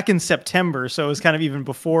wrote back in September. So it was kind of even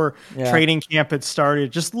before training camp had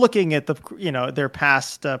started, just looking at their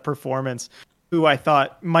past performance, who I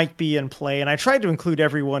thought might be in play. And I tried to include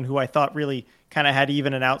everyone who I thought really kind of had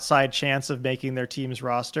even an outside chance of making their team's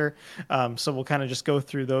roster. So we'll kind of just go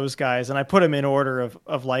through those guys, and I put them in order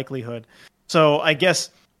of likelihood. So I guess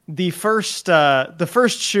the first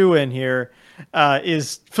shoe-in here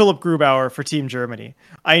is Philipp Grubauer for Team Germany.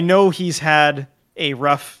 I know he's had a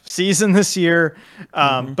rough season this year,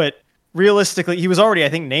 but realistically, he was already, I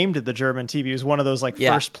think, named to the German team. He was one of those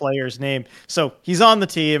first players named. So he's on the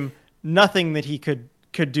team. Nothing that he could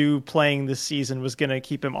do playing this season was going to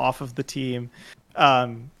keep him off of the team.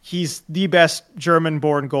 He's the best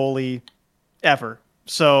German-born goalie ever.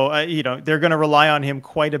 So, they're going to rely on him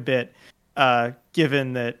quite a bit,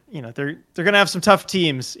 given that, they're going to have some tough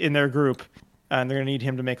teams in their group, and they're going to need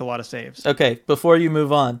him to make a lot of saves. Okay, before you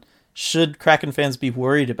move on, should Kraken fans be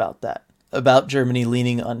worried about that? About Germany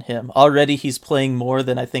leaning on him? Already he's playing more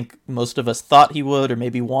than I think most of us thought he would, or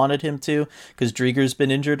maybe wanted him to, because Drieger's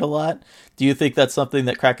been injured a lot. Do you think that's something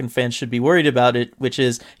that Kraken fans should be worried about, which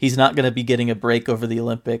is he's not going to be getting a break over the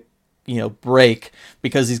Olympic break,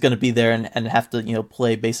 because he's going to be there and have to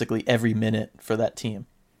play basically every minute for that team?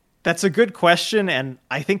 That's a good question, and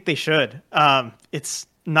I think they should. It's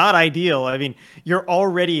not ideal. I mean, you're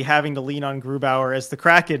already having to lean on Grubauer as the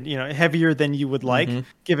Kraken, heavier than you would like,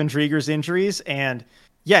 given Drieger's injuries. And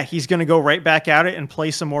yeah, he's going to go right back at it and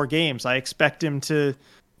play some more games. I expect him to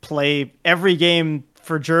play every game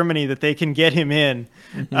for Germany that they can get him in.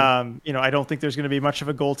 I don't think there's going to be much of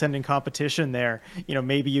a goaltending competition there.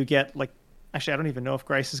 Maybe you get actually, I don't even know if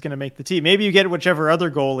Greiss is going to make the team. Maybe you get whichever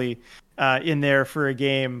other goalie in there for a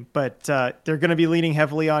game, but they're going to be leaning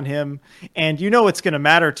heavily on him. And it's going to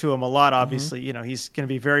matter to him a lot, obviously. He's going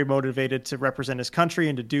to be very motivated to represent his country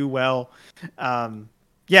and to do well.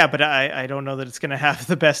 But I don't know that it's going to have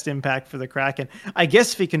the best impact for the Kraken. I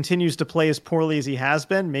guess if he continues to play as poorly as he has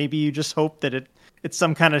been, maybe you just hope that it's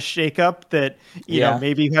some kind of shakeup that,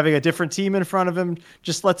 maybe having a different team in front of him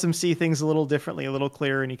just lets him see things a little differently, a little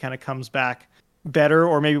clearer, and he kind of comes back better,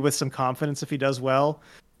 or maybe with some confidence if he does well.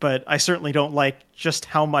 But I certainly don't like just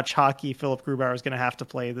how much hockey Philip Grubauer is going to have to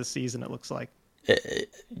play this season, it looks like.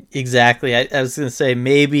 Exactly. I was going to say,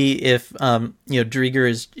 maybe if,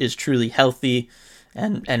 Driedger is truly healthy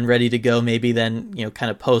and ready to go, maybe then, kind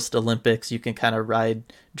of post Olympics, you can kind of ride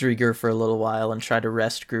Driedger for a little while and try to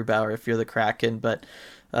rest Grubauer if you're the Kraken. But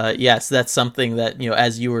yes, that's something that,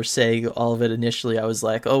 as you were saying all of it initially, I was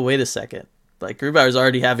like, oh, wait a second. Like, Grubauer's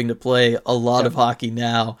already having to play a lot of hockey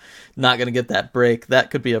now, not going to get that break.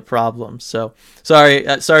 That could be a problem. So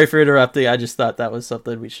sorry for interrupting. I just thought that was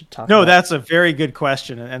something we should talk about. No, that's a very good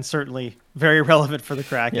question, and certainly very relevant for the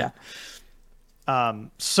Kraken. Yeah.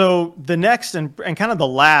 So the next and kind of the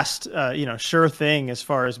last, sure thing as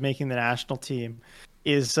far as making the national team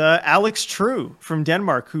is Alex True from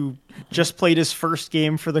Denmark, who just played his first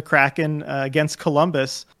game for the Kraken against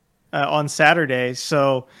Columbus on Saturday.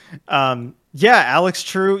 So, Alex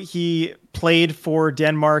True, he played for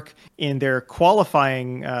Denmark in their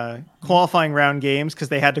qualifying round games because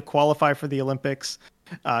they had to qualify for the Olympics.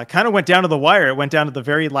 Kind of went down to the wire. It went down to the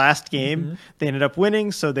very last game. They ended up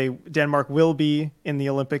winning, so Denmark will be in the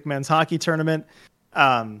Olympic men's hockey tournament. He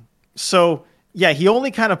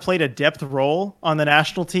only kind of played a depth role on the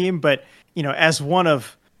national team, but as one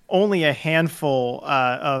of only a handful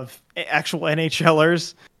of actual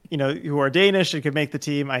NHLers, who are Danish and could make the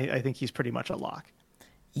team, I think he's pretty much a lock.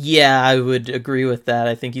 Yeah, I would agree with that.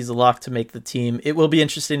 I think he's a lock to make the team. It will be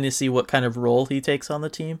interesting to see what kind of role he takes on the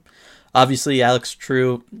team. Obviously, Alex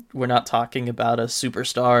True, we're not talking about a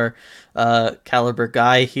superstar caliber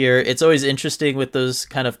guy here. It's always interesting with those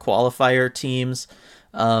kind of qualifier teams,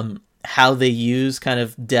 how they use kind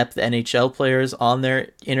of depth NHL players on their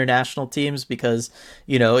international teams, because,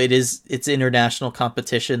 it's international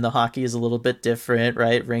competition. The hockey is a little bit different,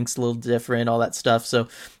 right? Rinks a little different, all that stuff. So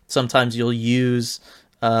sometimes you'll use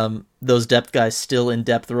those depth guys still in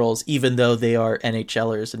depth roles, even though they are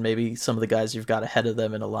NHLers, and maybe some of the guys you've got ahead of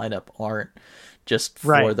them in a lineup aren't, just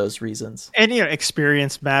for those reasons. And,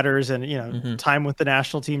 experience matters, and, time with the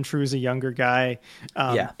national team. True is a younger guy.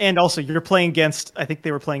 And also you're playing against, I think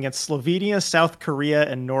they were playing against Slovenia, South Korea,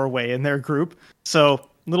 and Norway in their group. So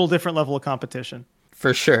little different level of competition.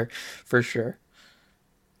 For sure.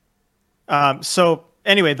 So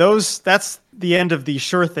anyway, that's the end of the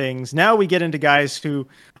sure things. Now we get into guys who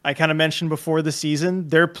I kind of mentioned before the season.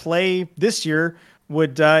 Their play this year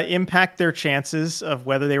would impact their chances of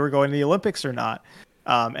whether they were going to the Olympics or not.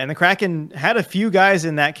 And the Kraken had a few guys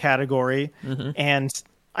in that category. And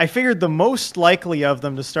I figured the most likely of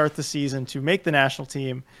them to start the season to make the national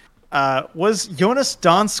team was Jonas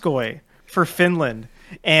Donskoi for Finland.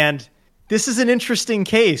 And this is an interesting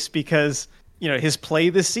case because, his play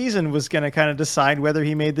this season was going to kind of decide whether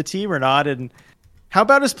he made the team or not. And how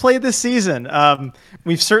about his play this season?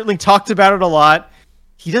 We've certainly talked about it a lot.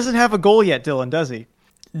 He doesn't have a goal yet, Dylan, does he?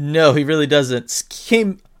 No, he really doesn't.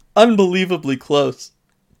 Came unbelievably close.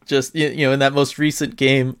 Just, in that most recent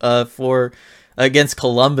game against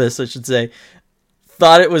Columbus, I should say.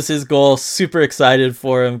 Thought it was his goal. Super excited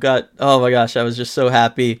for him. Oh my gosh, I was just so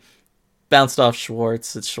happy. Bounced off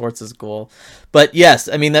Schwartz. It's Schwartz's goal. But yes,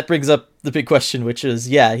 I mean, that brings up the big question, which is,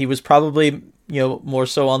 he was probably, more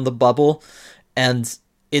so on the bubble. And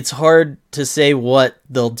it's hard to say what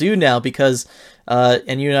they'll do now because,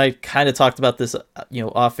 and you and I kind of talked about this,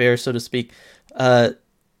 off air, so to speak.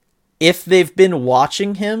 If they've been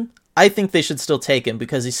watching him, I think they should still take him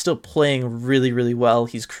because he's still playing really, really well.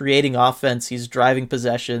 He's creating offense. He's driving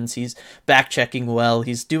possessions. He's back-checking well.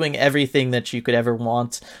 He's doing everything that you could ever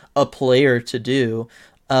want a player to do.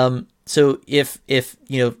 So if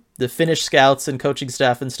the Finnish scouts and coaching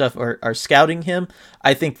staff and stuff are scouting him,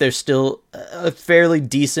 I think there's still a fairly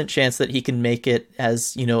decent chance that he can make it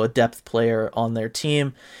as, a depth player on their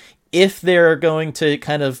team. If they're going to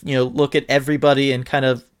kind of, look at everybody and kind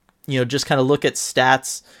of, just kind of look at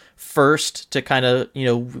stats first to kind of,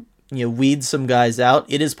 weed some guys out,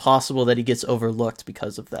 it is possible that he gets overlooked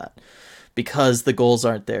because of that, because the goals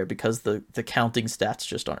aren't there, because the counting stats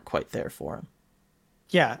just aren't quite there for him.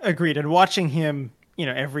 Yeah, agreed. And watching him,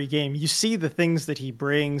 every game. You see the things that he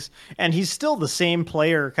brings, and he's still the same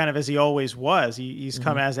player kind of as he always was. He's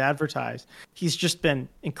come as advertised. He's just been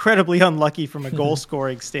incredibly unlucky from a goal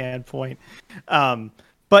scoring standpoint.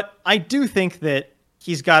 But I do think that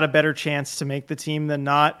he's got a better chance to make the team than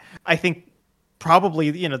not. I think probably,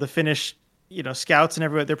 the Finnish, scouts and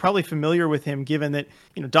everyone, they're probably familiar with him, given that,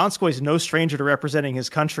 Donskoi is no stranger to representing his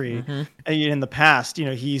country in the past.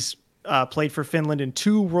 He's played for Finland in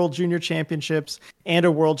 2 World Junior Championships and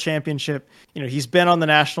a World Championship. He's been on the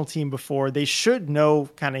national team before. They should know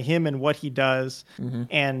kind of him and what he does.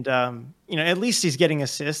 And, at least he's getting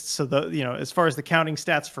assists. So as far as the counting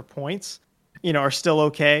stats for points, are still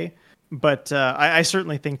okay. But I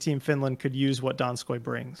certainly think Team Finland could use what Donskoi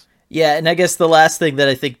brings. Yeah, and I guess the last thing that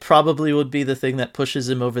I think probably would be the thing that pushes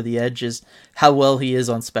him over the edge is how well he is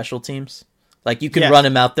on special teams. Like, you can run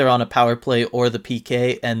him out there on a power play or the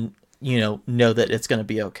PK and, know that it's going to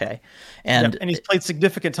be okay. And he's played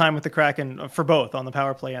significant time with the Kraken for both on the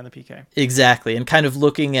power play and the PK. Exactly. And kind of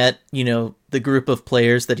looking at, the group of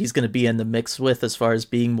players that he's going to be in the mix with as far as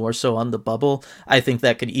being more so on the bubble, I think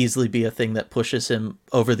that could easily be a thing that pushes him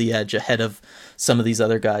over the edge ahead of some of these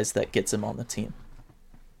other guys that gets him on the team.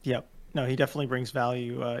 Yep. No, he definitely brings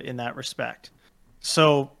value in that respect.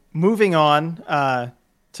 So moving on to,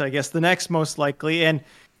 I guess, the next most likely, and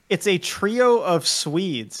it's a trio of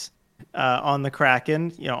Swedes on the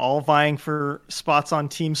Kraken, all vying for spots on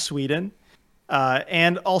Team Sweden.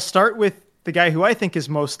 And I'll start with the guy who I think is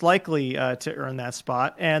most likely to earn that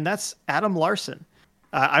spot, and that's Adam Larsson.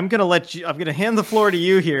 I'm going to hand the floor to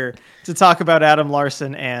you here to talk about Adam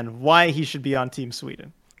Larsson and why he should be on Team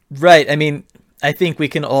Sweden. Right. I mean, I think we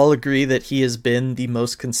can all agree that he has been the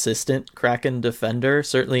most consistent Kraken defender,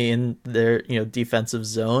 certainly in their, defensive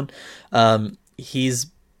zone. He's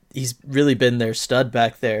really been their stud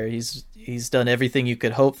back there. He's done everything you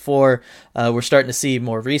could hope for. We're starting to see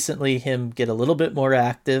more recently him get a little bit more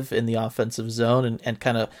active in the offensive zone and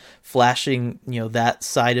kind of flashing, that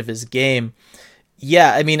side of his game.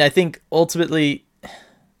 Yeah, I mean, I think ultimately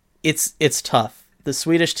it's tough. The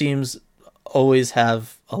Swedish teams always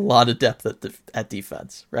have a lot of depth at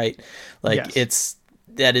defense, right? Like,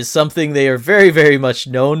 that is something they are very, very much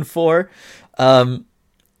known for.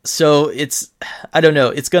 So I don't know,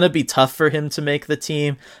 it's going to be tough for him to make the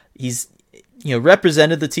team. He's,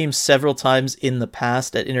 represented the team several times in the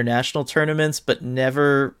past at international tournaments, but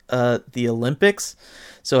never the Olympics.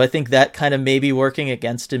 So I think that kind of may be working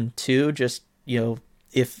against him too. Just,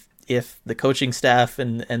 if the coaching staff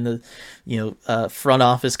and the, front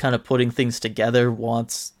office kind of putting things together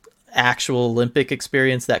wants actual Olympic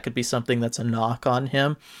experience, that could be something that's a knock on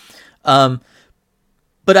him.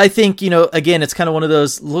 But I think, again, it's kind of one of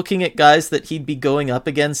those, looking at guys that he'd be going up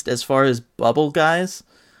against as far as bubble guys,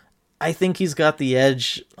 I think he's got the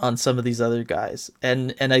edge on some of these other guys.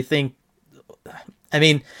 And I think, I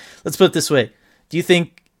mean, let's put it this way.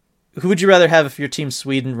 Who would you rather have if you're Team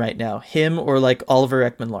Sweden right now? Him or like Oliver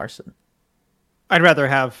Ekman-Larsson? I'd rather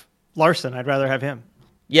have Larsson. I'd rather have him.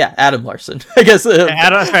 Yeah, Adam Larsson. I guess. I'd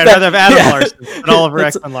rather have Adam Larsson than Oliver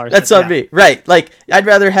Ekman-Larsson. That's on me, right? Like, I'd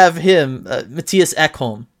rather have him, Matthias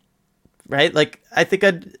Ekholm, right? Like, I think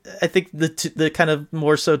the kind of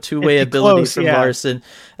more so two-way ability from Larsson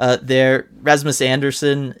there. Rasmus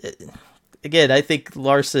Andersson, again, I think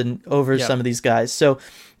Larsson over some of these guys. So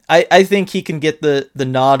I think he can get the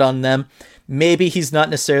nod on them. Maybe he's not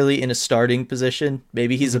necessarily in a starting position.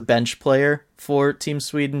 Maybe he's a bench player for Team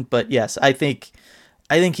Sweden. But yes, I think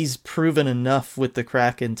he's proven enough with the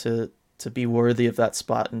Kraken to be worthy of that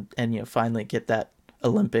spot and finally get that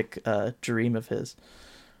Olympic dream of his.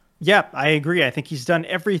 Yeah, I agree. I think he's done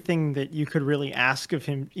everything that you could really ask of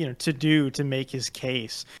him, to do to make his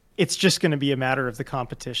case. It's just going to be a matter of the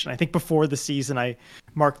competition. I think before the season, I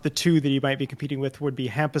marked the 2 that he might be competing with would be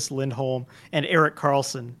Hampus Lindholm and Erik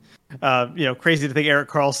Karlsson. Crazy to think Erik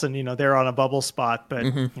Karlsson, they're on a bubble spot, but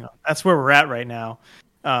that's where we're at right now.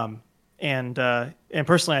 And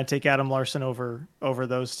personally, I'd take Adam Larsson over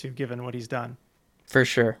those 2, given what he's done. For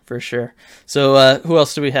sure. So who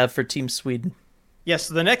else do we have for Team Sweden? Yes,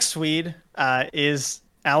 so the next Swede is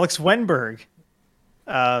Alex Wennberg.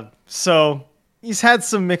 So he's had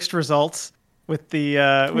some mixed results with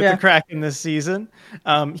the Kraken this season.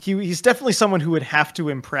 He's definitely someone who would have to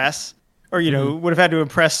impress, or would have had to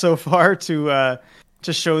impress so far to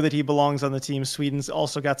show that he belongs on the team. Sweden's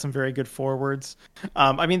also got some very good forwards.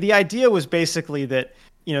 The idea was basically that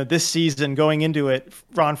this season going into it,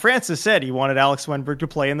 Ron Francis said he wanted Alex Wennberg to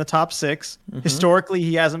play in the top 6. Historically,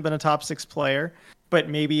 he hasn't been a top 6 player, but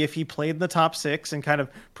maybe if he played in the top 6 and kind of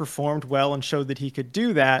performed well and showed that he could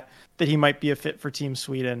do that he might be a fit for Team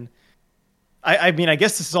Sweden. I mean, I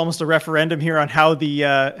guess this is almost a referendum here on how the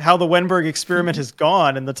Wenberg experiment has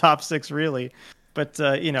gone in the top 6, really. But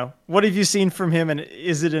what have you seen from him, and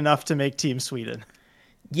is it enough to make Team Sweden?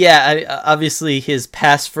 Yeah, obviously his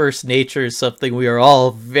pass first nature is something we are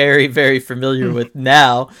all very, very familiar with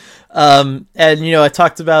now. And I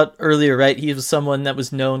talked about earlier, right? He was someone that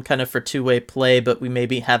was known kind of for two-way play, but we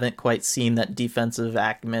maybe haven't quite seen that defensive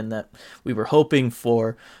acumen that we were hoping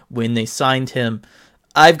for when they signed him.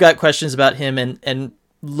 I've got questions about him, and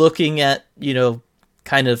looking at,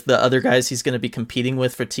 kind of the other guys he's going to be competing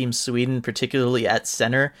with for Team Sweden, particularly at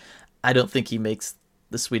center, I don't think he makes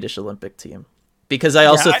the Swedish Olympic team. Because I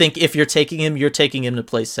also think if you're taking him to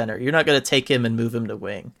play center. You're not going to take him and move him to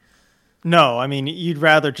wing. No, I mean, you'd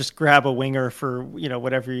rather just grab a winger for,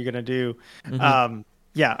 whatever you're going to do. Mm-hmm.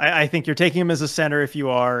 I think you're taking him as a center if you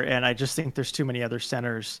are, and I just think there's too many other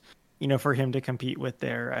centers, for him to compete with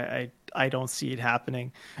there. I don't see it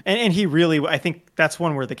happening. And he really, I think that's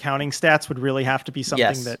one where the counting stats would really have to be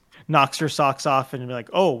something that knocks your socks off and be like,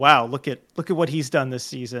 oh, wow, look at what he's done this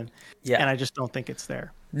season. Yeah. And I just don't think it's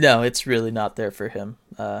there. No, it's really not there for him.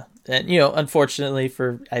 And, unfortunately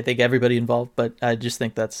for, I think, everybody involved, but I just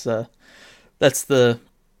think that's the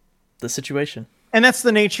situation. And that's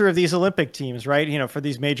the nature of these Olympic teams, right? For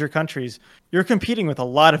these major countries, you're competing with a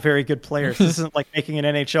lot of very good players. This isn't like making an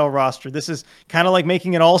NHL roster. This is kind of like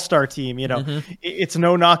making an all-star team. It's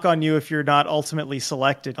no knock on you if you're not ultimately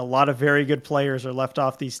selected. A lot of very good players are left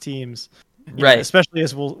off these teams, right? Especially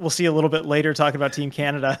as we'll see a little bit later talking about Team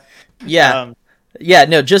Canada. Yeah.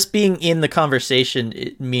 No, just being in the conversation,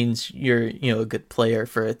 it means you're, a good player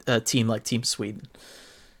for a team like Team Sweden.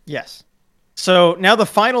 Yes. So now the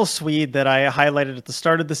final Swede that I highlighted at the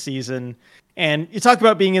start of the season, and you talk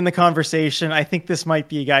about being in the conversation. I think this might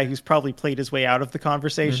be a guy who's probably played his way out of the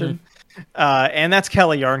conversation. Mm-hmm. And that's Kalle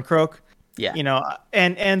Järnkrok. Yeah.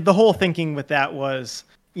 And the whole thinking with that was,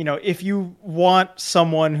 if you want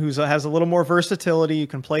someone who has a little more versatility, you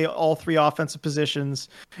can play all 3 offensive positions,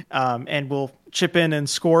 and will chip in and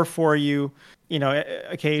score for you,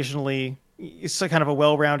 occasionally. It's a kind of a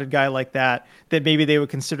well-rounded guy like that maybe they would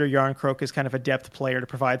consider Järnkrok as kind of a depth player to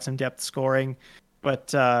provide some depth scoring. But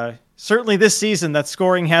certainly this season, that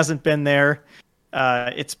scoring hasn't been there.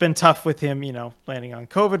 It's been tough with him, landing on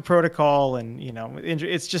COVID protocol and,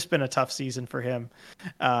 injury. It's just been a tough season for him.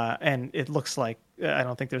 And it looks like I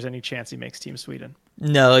don't think there's any chance he makes Team Sweden.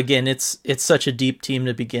 No, again, it's such a deep team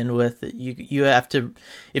to begin with. You have to,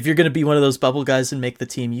 if you're going to be one of those bubble guys and make the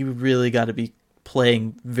team, you really got to be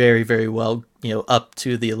playing very, very well, up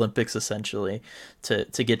to the Olympics essentially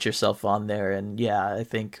to get yourself on there. And yeah, I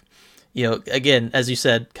think, again, as you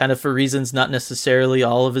said, kind of for reasons not necessarily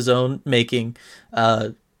all of his own making,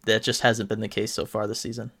 that just hasn't been the case so far this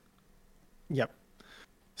season. Yep.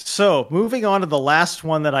 So moving on to the last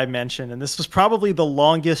one that I mentioned, and this was probably the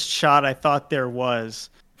longest shot I thought there was,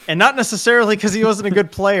 and not necessarily because he wasn't a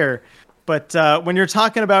good player, but when you're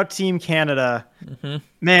talking about Team Canada,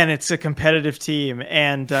 man, it's a competitive team.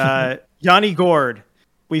 And Yanni Gourde,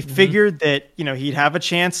 we figured that he'd have a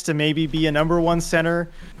chance to maybe be a number 1 center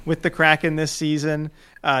with the Kraken this season,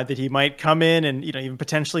 that he might come in and even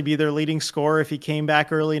potentially be their leading scorer if he came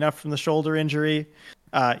back early enough from the shoulder injury.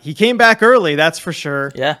 He came back early, that's for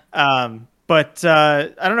sure. Yeah. But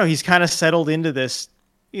I don't know. He's kind of settled into this,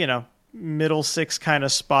 middle 6 kind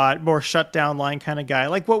of spot, more shutdown line kind of guy,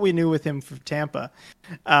 like what we knew with him from Tampa.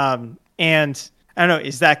 And I don't know,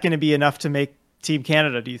 is that going to be enough to make Team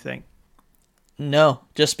Canada, do you think? No,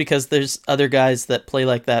 just because there's other guys that play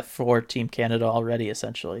like that for Team Canada already,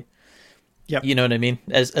 essentially. Yep. You know what I mean?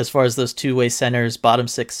 As far as those two-way centers, bottom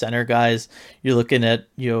 6 center guys, you're looking at,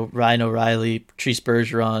 Ryan O'Reilly, Patrice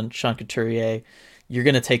Bergeron, Sean Couturier. You're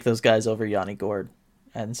going to take those guys over Yanni Gourde.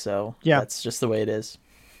 And so that's just the way it is.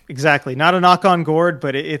 Exactly. Not a knock on Gourde,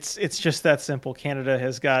 but it's just that simple. Canada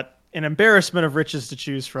has got an embarrassment of riches to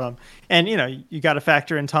choose from. And, you got to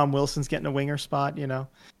factor in Tom Wilson's getting a winger spot,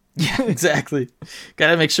 Yeah, exactly.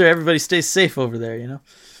 Got to make sure everybody stays safe over there,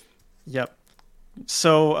 Yep.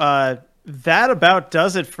 So that about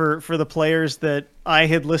does it for the players that I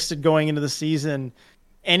had listed going into the season.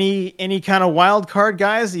 Any kind of wild card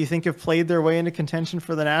guys that you think have played their way into contention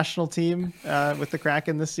for the national team with the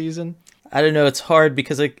Kraken this season? I don't know. It's hard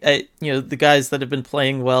because I the guys that have been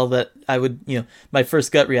playing well that I would, my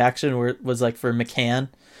first gut reaction was like for McCann.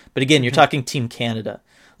 But again, you're talking Team Canada.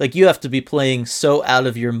 Like you have to be playing so out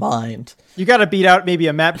of your mind. You got to beat out maybe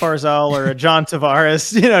a Matt Barzal or a John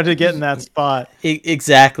Tavares, to get in that spot.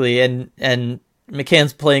 Exactly. And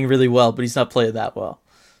McCann's playing really well, but he's not playing that well.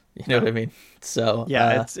 You know what I mean? So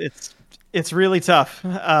yeah, it's really tough.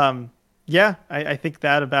 I think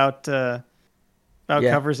that about about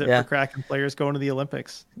covers it for Kraken players going to the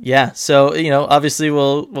Olympics. Yeah, so obviously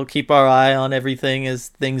we'll keep our eye on everything as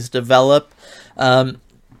things develop.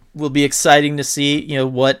 Will be exciting to see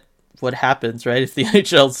what happens, right? If the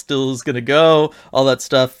NHL still is going to go, all that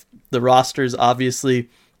stuff. The rosters, obviously,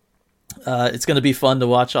 it's going to be fun to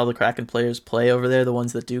watch all the Kraken players play over there. The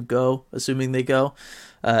ones that do go, assuming they go.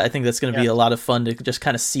 I think that's going to be a lot of fun to just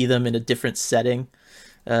kind of see them in a different setting.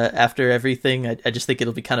 After everything, I just think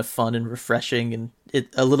it'll be kind of fun and refreshing and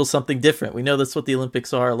a little something different. We know that's what the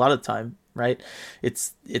Olympics are a lot of time, right?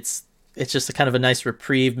 It's just a kind of a nice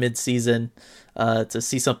reprieve mid-season to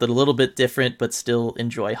see something a little bit different, but still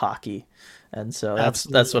enjoy hockey. And so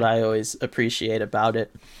that's what I always appreciate about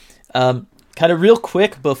it. Kind of real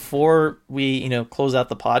quick before we close out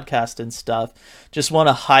the podcast and stuff, just want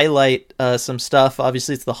to highlight some stuff.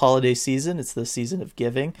 Obviously it's the holiday season, it's the season of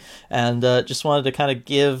giving, and just wanted to kind of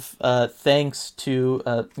give thanks to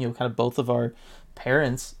kind of both of our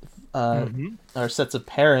parents, our sets of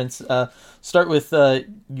parents. Start with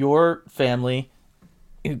your family,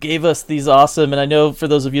 who gave us these awesome, and I know for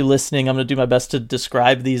those of you listening, I'm going to do my best to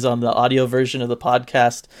describe these on the audio version of the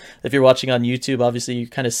podcast. If you're watching on YouTube, obviously you're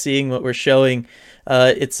kind of seeing what we're showing.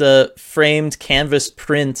 It's a framed canvas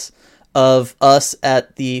print of us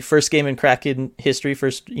at the first game in Kraken history,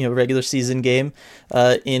 first regular season game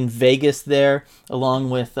in Vegas there,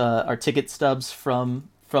 along with our ticket stubs from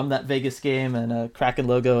that Vegas game and a Kraken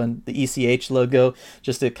logo and the ECH logo,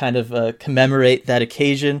 just to kind of commemorate that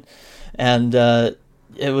occasion. And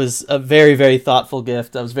it was a very, very thoughtful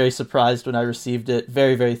gift. I was very surprised when I received it.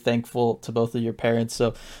 Very, very thankful to both of your parents. So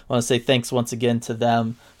I want to say thanks once again to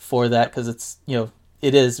them for that, because it's,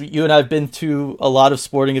 it is. You and I have been to a lot of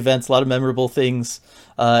sporting events, a lot of memorable things,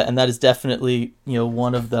 and that is definitely,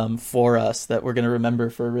 one of them for us that we're going to remember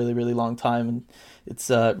for a really, really long time. And it's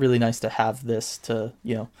really nice to have this to,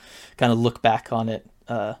 kind of look back on it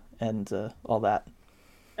and all that.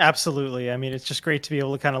 Absolutely. I mean, it's just great to be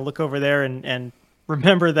able to kind of look over there and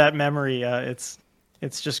remember that memory. It's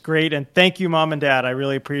just great. And thank you, Mom and Dad. I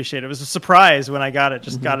really appreciate it. It was a surprise when I got it.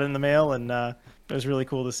 Just got it in the mail, and it was really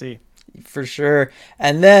cool to see. For sure.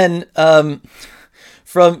 And then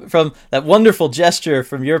from that wonderful gesture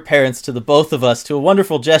from your parents to the both of us, to a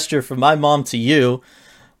wonderful gesture from my mom to you,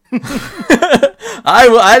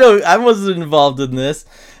 I wasn't involved in this.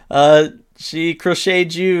 She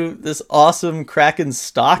crocheted you this awesome Kraken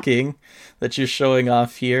stocking that you're showing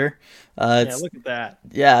off here. Look at that.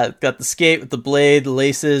 Yeah, it's got the skate with the blade, the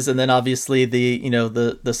laces, and then obviously the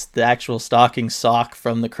the actual stocking sock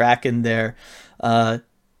from the Kraken there. My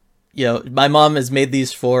mom has made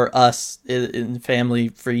these for us in the family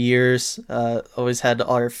for years. Always had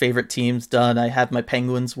our favorite teams done. I have my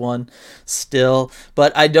Penguins one still,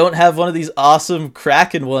 but I don't have one of these awesome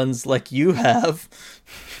Kraken ones like you have.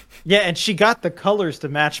 Yeah, and she got the colors to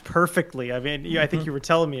match perfectly. I mean, I think you were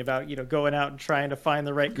telling me about, going out and trying to find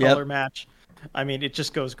the right color match. I mean, it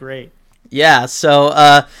just goes great. Yeah,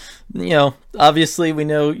 so, obviously we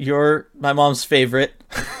know you're my mom's favorite.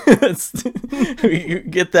 You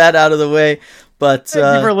get that out of the way. But give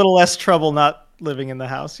her a little less trouble not living in the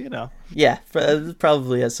house, Yeah,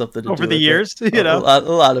 probably has something to do with it. Over the years, A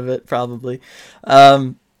lot of it, probably.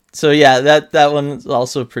 So, yeah, that one's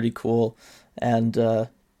also pretty cool. And,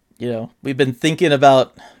 we've been thinking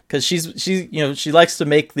about, because she likes to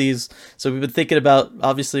make these, so we've been thinking about,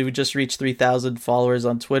 obviously we just reached 3,000 followers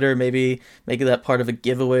on Twitter, maybe making that part of a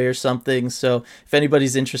giveaway or something. So if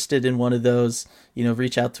anybody's interested in one of those,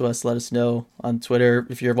 reach out to us, let us know on Twitter.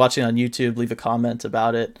 If you're watching on YouTube, leave a comment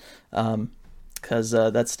about it, because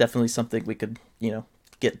that's definitely something we could,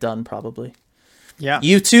 get done probably. Yeah.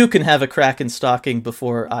 You too can have a Kraken stocking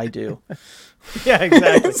before I do. Yeah,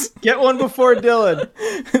 exactly. Get one before Dylan.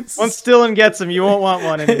 Once Dylan gets them, you won't want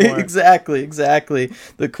one anymore. Exactly.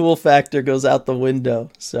 The cool factor goes out the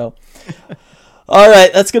window. So, all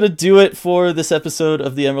right, that's going to do it for this episode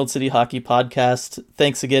of the Emerald City Hockey Podcast.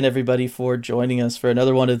 Thanks again, everybody, for joining us for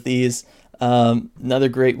another one of these. Another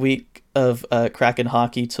great week of Kraken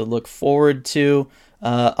hockey to look forward to.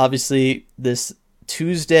 Obviously, this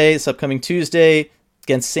upcoming Tuesday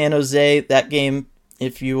against San Jose, that game,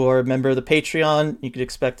 if you are a member of the Patreon, you could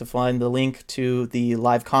expect to find the link to the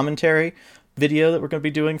live commentary video that we're going to be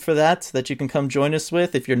doing for that you can come join us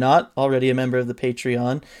with. If you're not already a member of the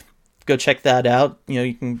Patreon, go check that out.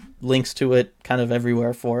 You can links to it kind of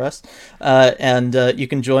everywhere for us. And you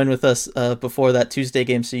can join with us before that Tuesday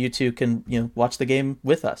game, so you too can watch the game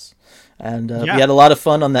with us. And we had a lot of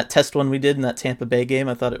fun on that test one we did in that Tampa Bay game.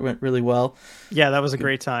 I thought it went really well. Yeah, that was a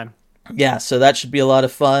great time. Yeah, so that should be a lot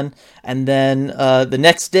of fun. And then the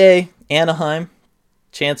next day, Anaheim,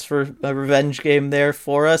 chance for a revenge game there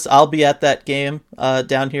for us. I'll be at that game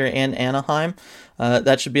down here in Anaheim.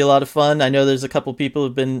 That should be a lot of fun. I know there's a couple people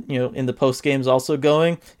who've been, in the post games also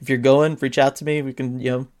going. If you're going, reach out to me. We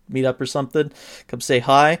can, meet up or something. Come say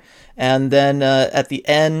hi. And then at the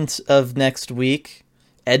end of next week,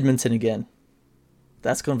 Edmonton again.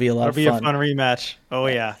 That's going to be a lot of fun. It'll be a fun rematch. Oh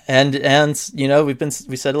yeah. And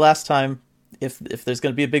we said it last time. If there's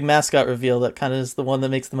going to be a big mascot reveal, that kind of is the one that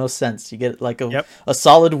makes the most sense. You get like a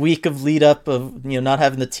solid week of lead up of not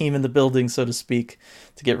having the team in the building, so to speak,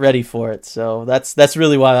 to get ready for it. So that's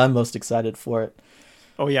really why I'm most excited for it.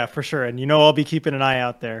 Oh yeah, for sure. And I'll be keeping an eye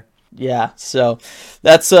out there. Yeah, so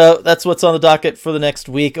that's what's on the docket for the next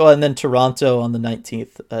week. Oh, and then Toronto on the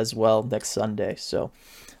 19th as well, next Sunday. So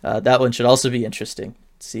that one should also be interesting.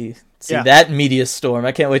 See that media storm.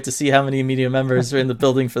 I can't wait to see how many media members are in the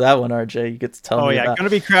building for that one, RJ. You get to tell me. Oh yeah, going to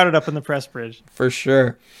be crowded up in the press bridge. For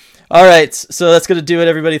sure. All right, so that's going to do it,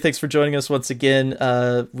 everybody. Thanks for joining us once again.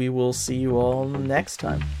 We will see you all next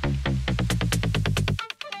time.